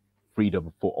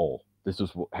 freedom for all. This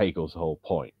was what Hegel's whole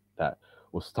point, that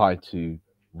was starting to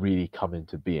really come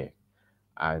into being.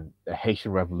 And the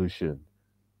Haitian Revolution,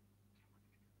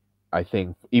 I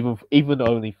think, even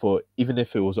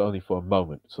if it was only for a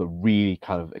moment, so really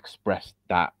kind of expressed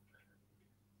that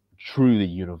truly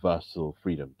universal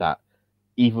freedom, that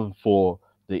even for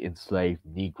the enslaved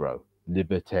Negro,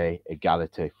 liberté,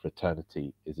 égalité,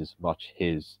 fraternity is as much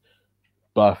his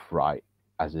birthright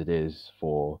as it is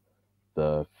for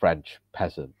the French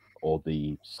peasant or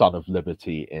the son of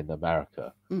liberty in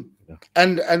America.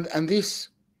 And this,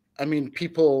 I mean,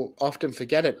 people often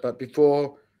forget it, but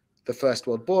before the First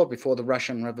World War, before the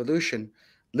Russian Revolution,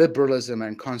 liberalism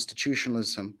and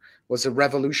constitutionalism was a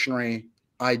revolutionary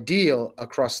ideal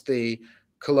across the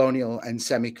colonial and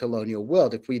semi-colonial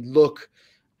world. If we look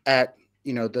at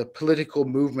the political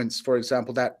movements, for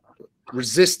example, that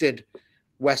resisted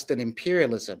Western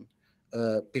imperialism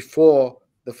before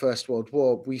the First World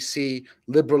War, we see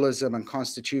liberalism and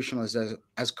constitutionalism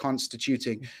as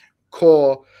constituting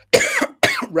core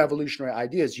revolutionary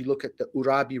ideas. You look at the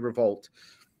Urabi revolt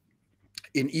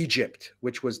in Egypt,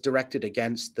 which was directed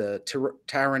against the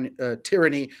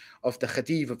tyranny of the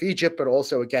Khedive of Egypt, but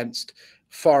also against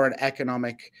foreign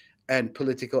economic and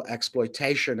political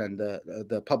exploitation and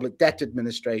the public debt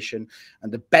administration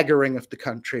and the beggaring of the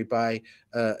country by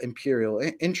imperial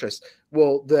interests.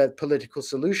 Well, the political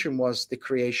solution was the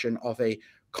creation of a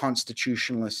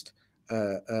constitutionalist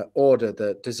order,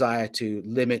 the desire to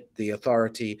limit the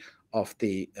authority of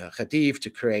the Khedive, to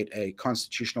create a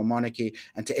constitutional monarchy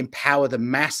and to empower the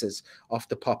masses of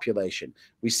the population.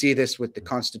 We see this with the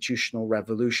constitutional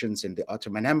revolutions in the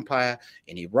Ottoman Empire,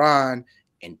 in Iran,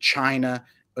 in China,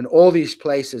 in all these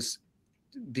places.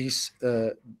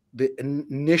 The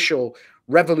initial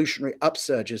revolutionary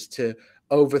upsurges to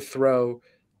overthrow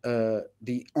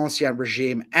the Ancien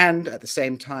regime, and at the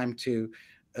same time to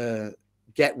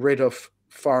get rid of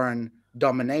foreign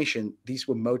domination, these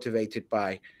were motivated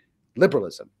by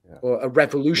liberalism, or a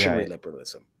revolutionary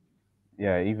liberalism.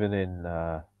 Yeah, even in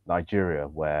Nigeria,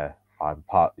 where I'm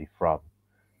partly from,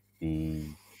 the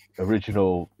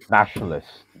original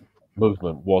nationalist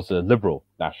movement was a liberal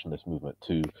nationalist movement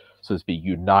to, so to speak,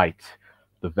 unite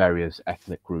the various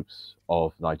ethnic groups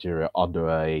of Nigeria under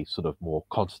a sort of more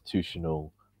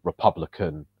constitutional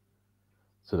republican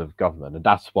sort of government, and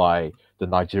that's why the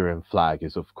Nigerian flag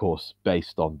is, of course,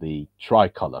 based on the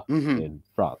tricolor in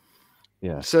France.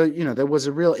 Yeah. So there was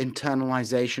a real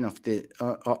internalization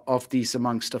of these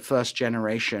amongst the first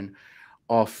generation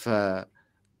of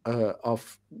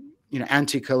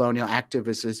anti-colonial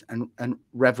activists and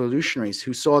revolutionaries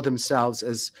who saw themselves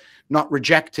as not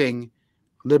rejecting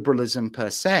liberalism per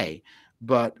se,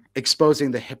 but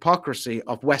exposing the hypocrisy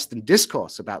of Western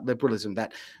discourse about liberalism,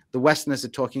 that the Westerners are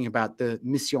talking about the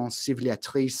mission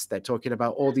civilisatrice, they're talking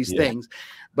about all these things,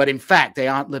 but in fact, they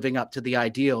aren't living up to the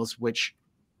ideals which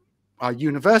are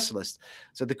universalist.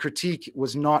 So the critique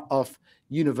was not of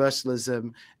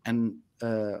universalism and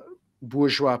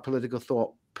bourgeois political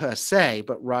thought per se,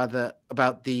 but rather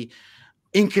about the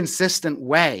inconsistent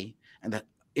way and that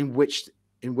in which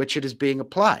it is being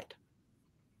applied.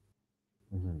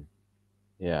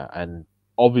 Yeah, and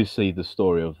obviously the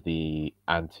story of the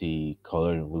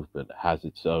anti-colonial movement has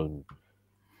its own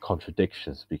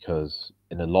contradictions, because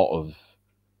in a lot of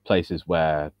places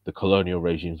where the colonial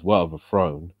regimes were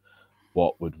overthrown,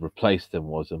 what would replace them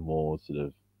was a more sort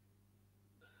of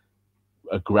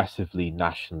aggressively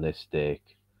nationalistic,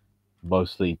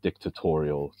 mostly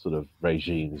dictatorial sort of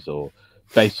regimes, or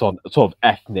based on sort of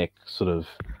ethnic sort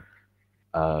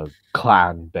of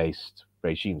clan-based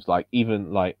regimes. Like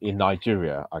even like in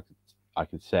Nigeria, I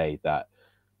could say that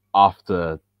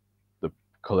after the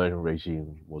colonial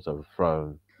regime was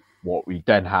overthrown, what we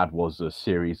then had was a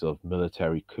series of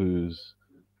military coups,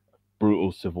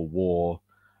 brutal civil war,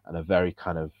 and a very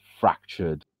kind of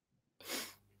fractured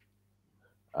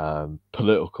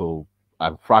political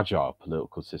and fragile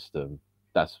political system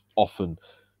that's often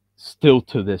still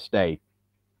to this day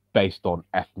based on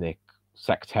ethnic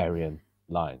sectarian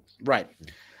lines. Right.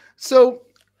 So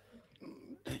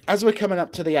as we're coming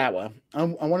up to the hour, I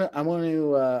want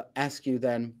to ask you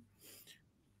then,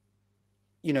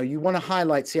 you want to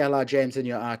highlight CLR James in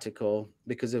your article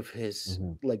because of his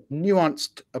like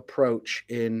nuanced approach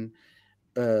in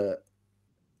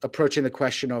approaching the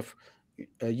question of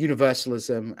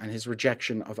universalism and his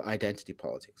rejection of identity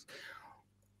politics.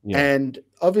 Yeah. And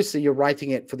obviously you're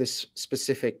writing it for this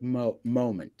specific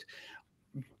moment.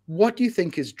 What do you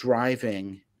think is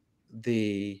driving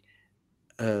the,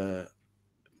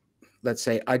 let's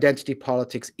say, identity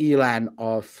politics elan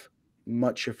of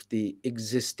much of the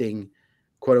existing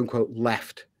quote unquote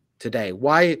left today?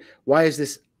 Why is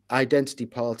this identity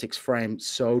politics frame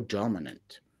so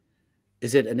dominant?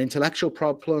 Is it an intellectual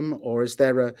problem, or is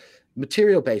there a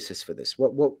material basis for this?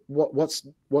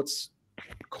 What's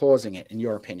causing it, in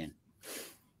your opinion?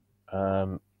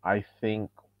 I think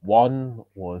one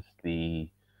was the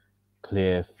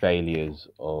clear failures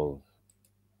of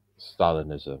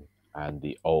Stalinism and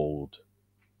the old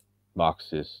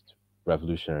Marxist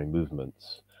revolutionary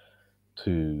movements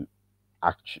to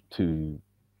actually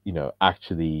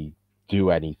do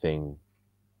anything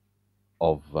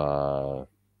of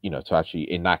to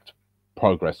actually enact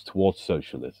progress towards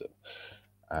socialism.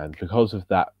 And because of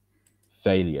that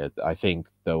failure, I think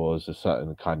there was a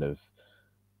certain kind of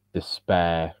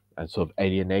despair and sort of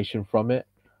alienation from it,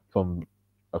 from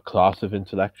a class of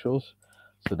intellectuals.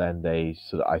 So then they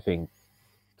sort of, I think,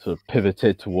 sort of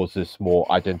pivoted towards this more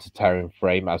identitarian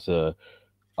frame as an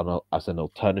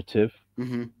alternative.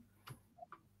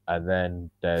 And then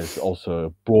there's also a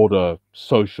broader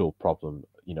social problem,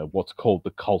 what's called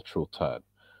the cultural turn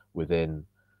within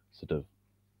sort of,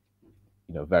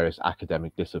 various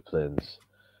academic disciplines.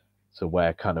 So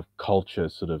where kind of culture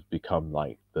sort of become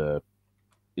like the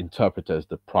interpreted as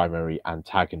the primary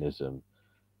antagonism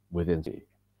within.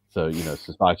 So,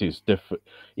 society is different,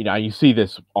 and you see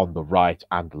this on the right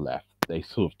and the left. They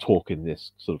sort of talk in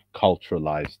this sort of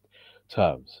culturalized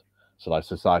terms. So like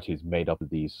society is made up of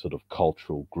these sort of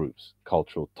cultural groups,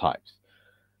 cultural types,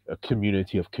 a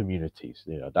community of communities.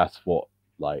 That's what,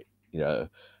 like,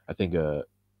 I think a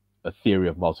theory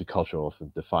of multicultural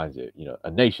often defines it.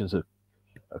 A nation's a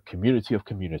community of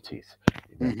communities,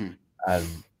 and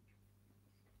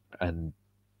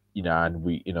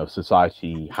we,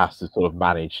 society has to sort of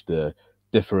manage the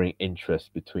differing interests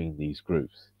between these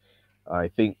groups. I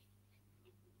think,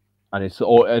 and as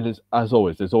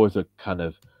always, there's always a kind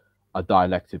of a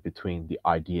dialectic between the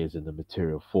ideas and the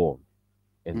material form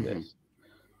in this.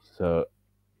 So,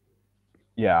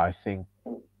 yeah, I think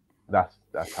that's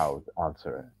how I would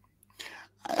answer it.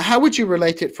 How would you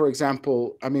relate it, for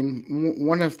example? I mean,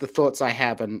 one of the thoughts I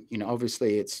have, and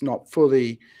obviously it's not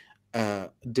fully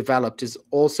developed, is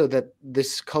also that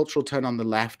this cultural turn on the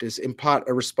left is in part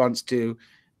a response to,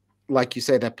 like you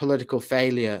say, their political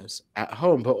failures at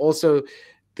home, but also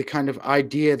the kind of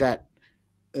idea that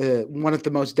one of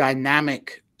the most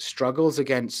dynamic struggles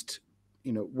against,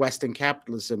 Western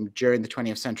capitalism during the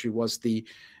 20th century was the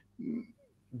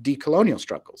decolonial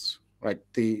struggles, right?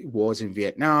 The wars in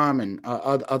Vietnam and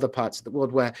other parts of the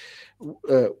world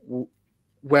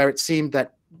where it seemed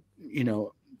that,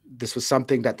 this was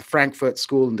something that the Frankfurt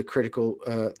School and the critical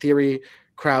theory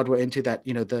crowd were into, that,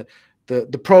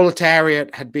 the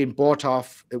proletariat had been bought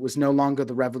off. It was no longer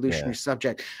the revolutionary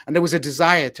subject. And there was a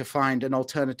desire to find an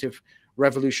alternative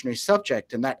revolutionary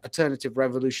subject. And that alternative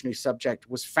revolutionary subject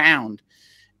was found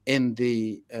in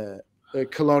the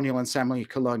colonial and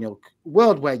semi-colonial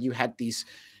world, where you had these,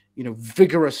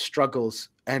 vigorous struggles,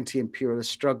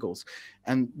 anti-imperialist struggles.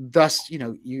 And thus,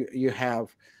 you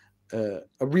have a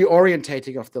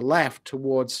reorientating of the left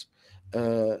towards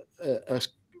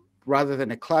rather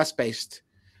than a class-based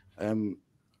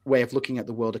way of looking at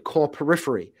the world, a core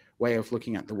periphery way of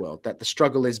looking at the world, that the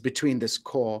struggle is between this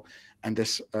core and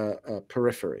this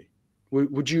periphery.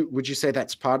 Would you say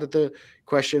that's part of the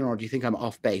question, or do you think I'm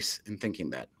off base in thinking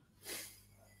that?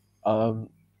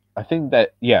 I think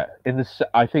that, yeah,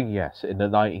 I think yes, in the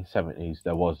 1970s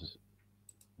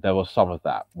there was some of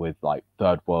that with like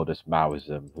third worldist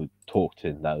Maoism, who talked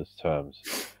in those terms,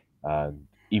 and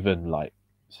even like,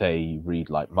 say, read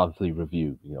like Monthly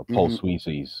Review, Paul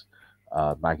Sweezy's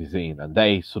magazine, and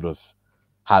they sort of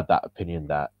had that opinion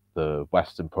that the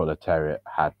Western proletariat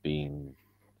had been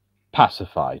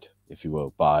pacified, if you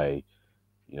will, by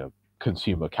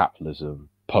consumer capitalism,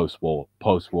 post-war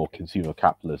consumer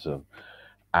capitalism,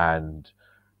 and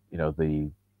the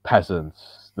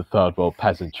peasants, the third world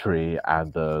peasantry,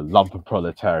 and the lumpen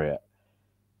proletariat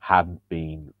hadn't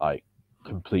been like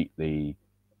completely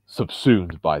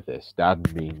subsumed by this. They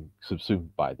hadn't been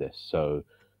subsumed by this. So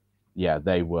yeah,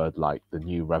 they were like the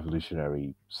new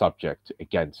revolutionary subject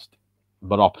against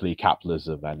monopoly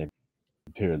capitalism and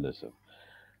imperialism.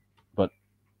 But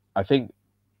I think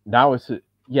now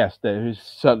yes, there is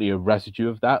certainly a residue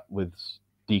of that with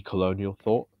decolonial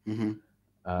thought,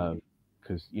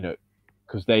 because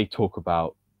because they talk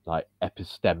about like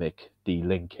epistemic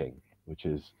delinking, which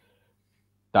is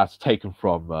that's taken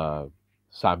from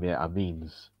Samir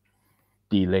Amin's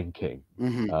delinking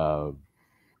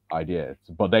idea,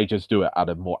 but they just do it at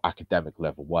a more academic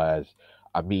level, whereas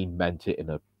Amin meant it in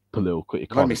a political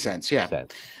economy sense. Yeah.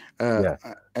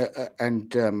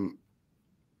 Amin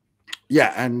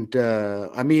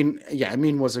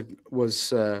was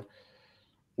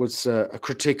a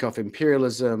critique of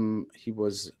imperialism. He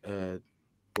was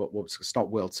what was it's not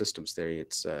world systems theory,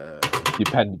 it's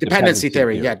dependency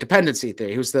theory. Yeah, dependency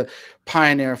theory. He was the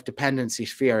pioneer of dependency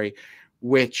theory,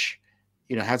 which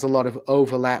has a lot of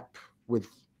overlap with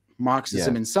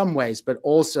Marxism in some ways, but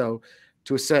also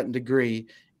to a certain degree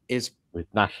is with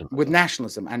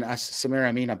nationalism. And Samir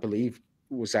Amin, I believe,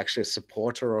 was actually a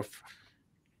supporter of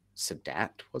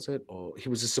Sadat, was it? Or he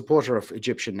was a supporter of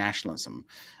Egyptian nationalism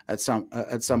at some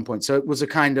point. So it was a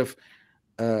kind of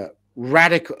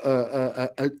radical,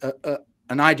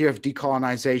 an idea of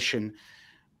decolonization,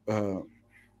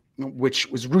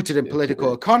 which was rooted in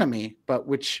political economy, but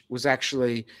which was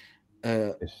actually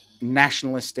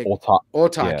nationalistic,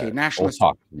 autarky, nationalistic,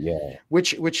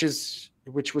 which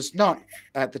was not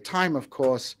at the time, of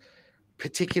course,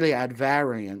 particularly at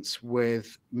variance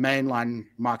with mainline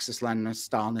Marxist-Leninist,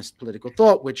 Stalinist political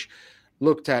thought, which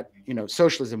looked at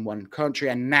socialism, one country,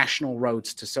 and national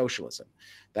roads to socialism.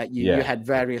 That you had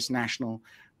various national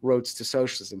roads to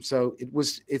socialism. So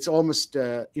it's almost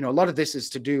a lot of this is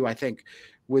to do, I think,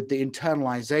 with the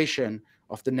internalization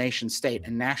of the nation state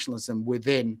and nationalism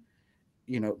within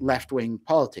left-wing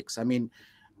politics. I mean,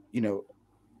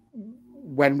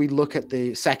 when we look at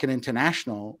the Second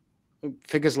International,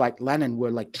 figures like Lenin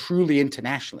were like truly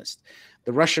internationalist.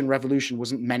 The Russian Revolution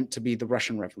wasn't meant to be the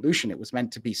Russian Revolution. It was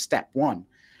meant to be step one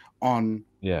on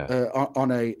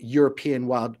a European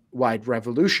wide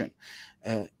revolution,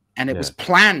 and it was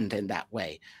planned in that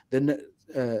way. Then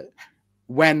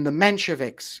when the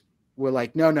Mensheviks were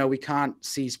like, no, we can't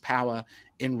seize power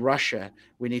in Russia.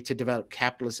 We need to develop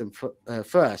capitalism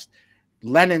first.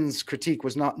 Lenin's critique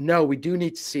was not, no, we do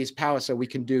need to seize power so we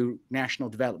can do national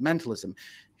developmentalism.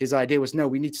 His idea was, no,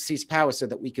 we need to seize power so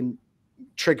that we can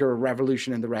trigger a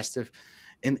revolution in the rest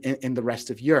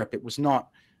of Europe. It was not,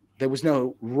 there was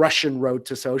no Russian road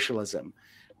to socialism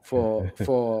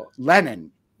for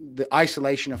Lenin. The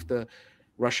isolation of the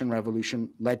Russian Revolution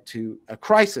led to a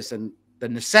crisis and the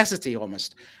necessity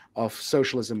almost of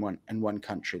socialism in one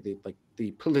country,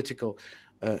 the political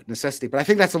necessity. But I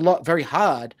think that's very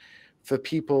hard for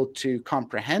people to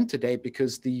comprehend today,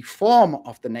 because the form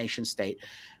of the nation state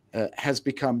has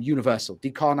become universal.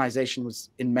 Decolonization was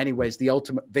in many ways the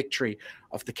ultimate victory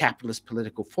of the capitalist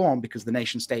political form, because the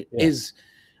nation state is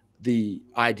the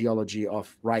ideology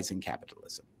of rising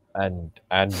capitalism. And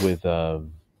with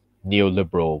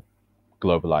neoliberal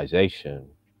globalization,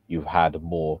 you've had a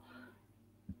more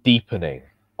deepening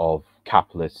of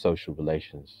capitalist social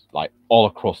relations, like all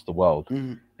across the world,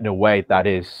 Mhm. in a way that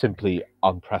is simply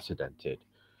unprecedented.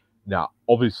 Now,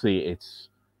 obviously, it's,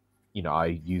 I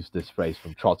use this phrase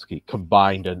from Trotsky,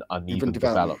 combined and Even uneven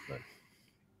development. development,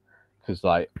 because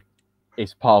like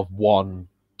it's part of one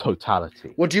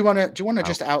totality. Well, do you want to Uh,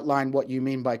 just outline what you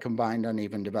mean by combined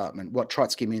uneven development? What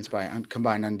Trotsky means by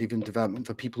combined uneven development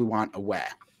for people who aren't aware?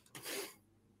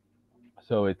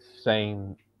 so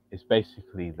it's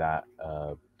basically that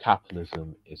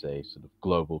capitalism is a sort of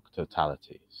global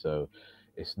totality. So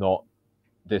it's not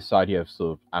this idea of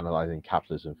sort of analyzing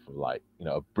capitalism from like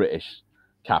British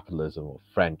capitalism or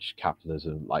French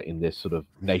capitalism, like in this sort of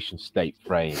nation state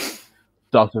frame,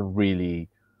 doesn't really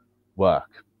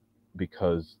work,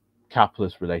 because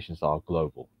capitalist relations are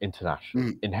global, international,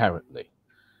 Mm. inherently,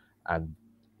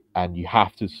 and you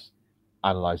have to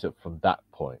analyze it from that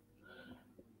point.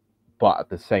 But at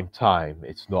the same time,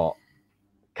 it's not,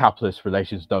 capitalist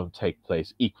relations don't take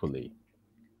place equally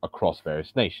across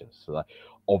various nations. So like,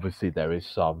 obviously there is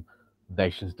some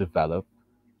nations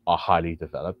are highly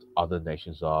developed, other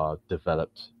nations are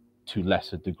developed to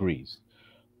lesser degrees.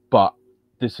 But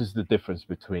this is the difference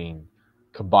between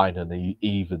combined and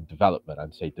even development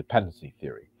and, say, dependency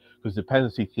theory. Because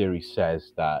dependency theory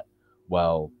says that,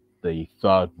 well, the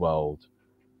third world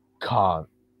can't,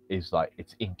 is like,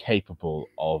 it's incapable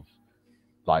of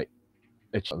like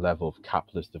achieving a level of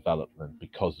capitalist development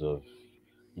because of,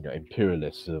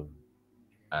 imperialism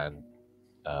and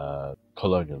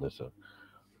colonialism.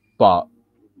 But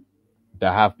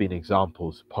there have been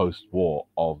examples post-war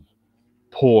of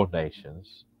poor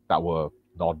nations that were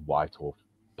non-white or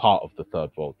part of the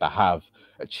third world that have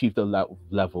achieved a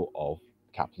level of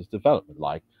capitalist development,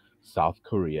 like South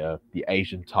Korea, the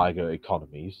Asian tiger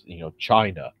economies.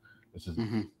 China. This is a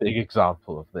Hmm. big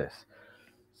example of this.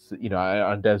 So,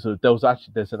 and there's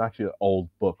an actually old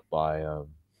book by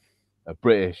a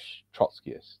British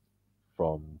Trotskyist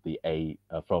from the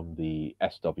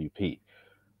SWP,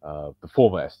 the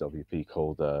former SWP,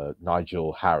 called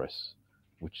Nigel Harris,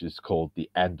 which is called The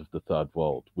End of the Third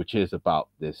World, which is about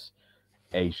the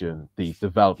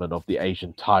development of the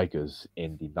Asian tigers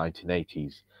in the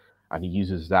 1980s. And he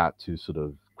uses that to sort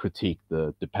of critique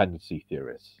the dependency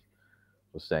theorists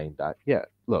for saying that, yeah,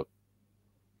 look,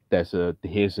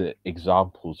 here's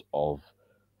examples of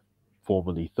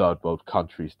formerly third world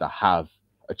countries that have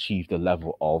achieved a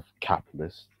level of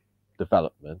capitalist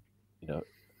development, you know,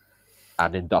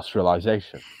 and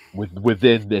industrialization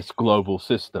within this global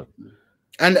system.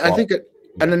 And I But think, and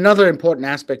yeah, another important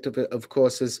aspect of it, of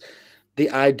course, is the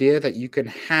idea that you can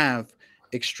have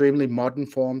extremely modern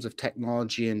forms of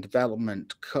technology and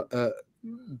development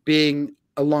being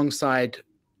alongside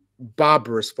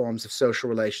barbarous forms of social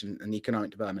relation and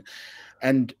economic development.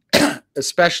 And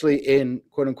especially in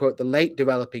quote unquote the late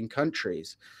developing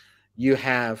countries, you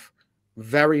have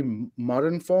very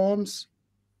modern forms.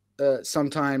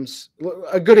 Sometimes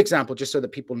a good example, just so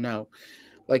that people know,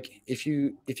 like if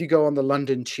you go on the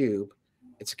London Tube,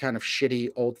 it's a kind of shitty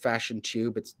old fashioned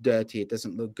tube. It's dirty, it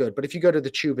doesn't look good. But if you go to the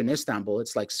tube in Istanbul,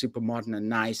 it's like super modern and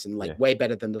nice and like yeah, way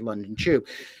better than the London Tube.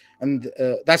 And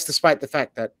that's despite the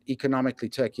fact that economically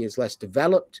Turkey is less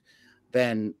developed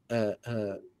than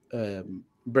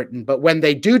Britain. But when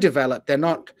they do develop, they're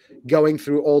not going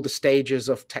through all the stages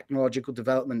of technological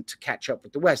development to catch up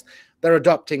with the West. They're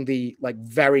adopting the like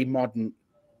very modern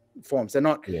forms.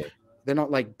 yeah, They're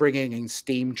not like bringing in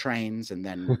steam trains and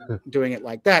then doing it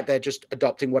like that. They're just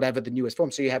adopting whatever the newest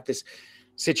form. So you have this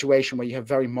situation where you have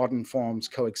very modern forms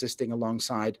coexisting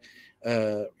alongside,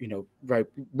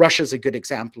 Russia's a good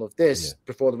example of yeah, this.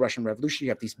 Before the Russian Revolution,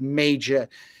 you have these major,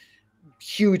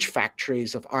 huge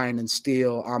factories of iron and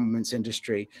steel armaments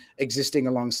industry existing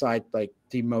alongside like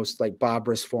the most like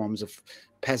barbarous forms of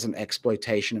peasant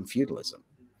exploitation and feudalism.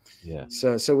 yeah,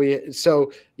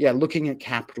 So yeah, looking at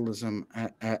capitalism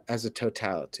as a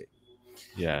totality.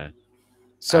 yeah,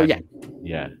 So yeah. and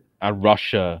yeah, and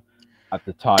Russia at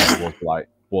the time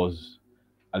was,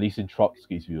 at least in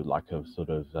Trotsky's view, like a sort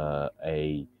of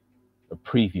a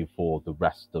preview for the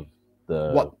rest of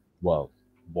the what world,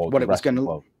 what what the it was rest going of the to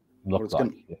world what look it's going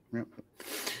like. to Yeah. yeah.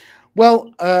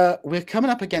 Well, we're coming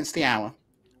up against the hour,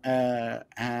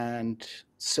 and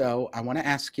so I want to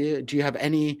ask you: do you have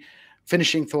any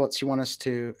finishing thoughts you want us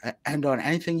to end on?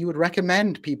 Anything you would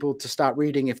recommend people to start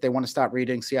reading if they want to start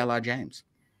reading CLR James?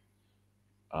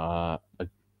 Uh, a,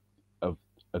 a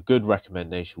a good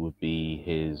recommendation would be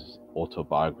his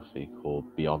autobiography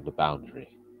called Beyond the Boundary,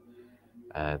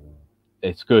 and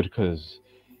it's good because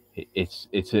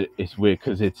it's weird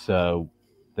because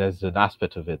there's an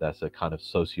aspect of it that's a kind of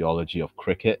sociology of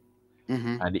cricket,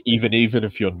 Hmm. and even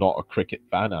if you're not a cricket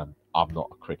fan, and I'm not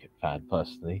a cricket fan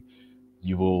personally,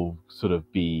 you will sort of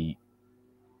be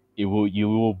you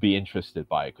will be interested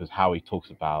by it because how he talks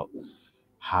about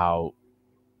how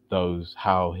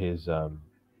how his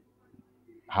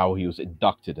how he was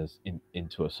inducted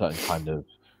into a certain kind of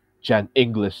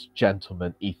English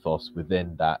gentleman ethos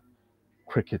within that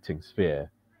cricketing sphere,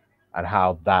 and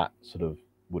how that sort of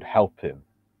would help him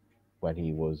when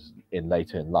he was in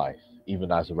later in life,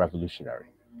 even as a revolutionary.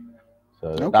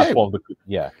 So that's Okay. one of the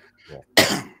yeah.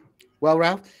 Well,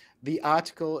 Ralph, the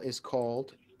article is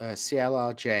called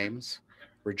CLR James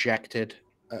Rejected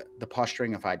the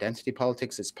Posturing of Identity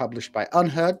Politics. It's published by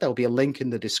UnHeard. There'll be a link in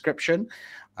the description.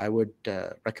 I would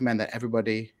recommend that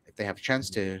everybody, if they have a chance,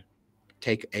 to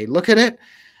take a look at it.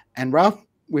 And Ralph,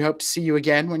 we hope to see you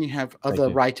again when you have Thank other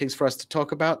you, writings for us to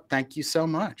talk about. Thank you so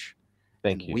much.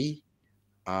 And thank you. we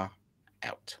are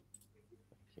out.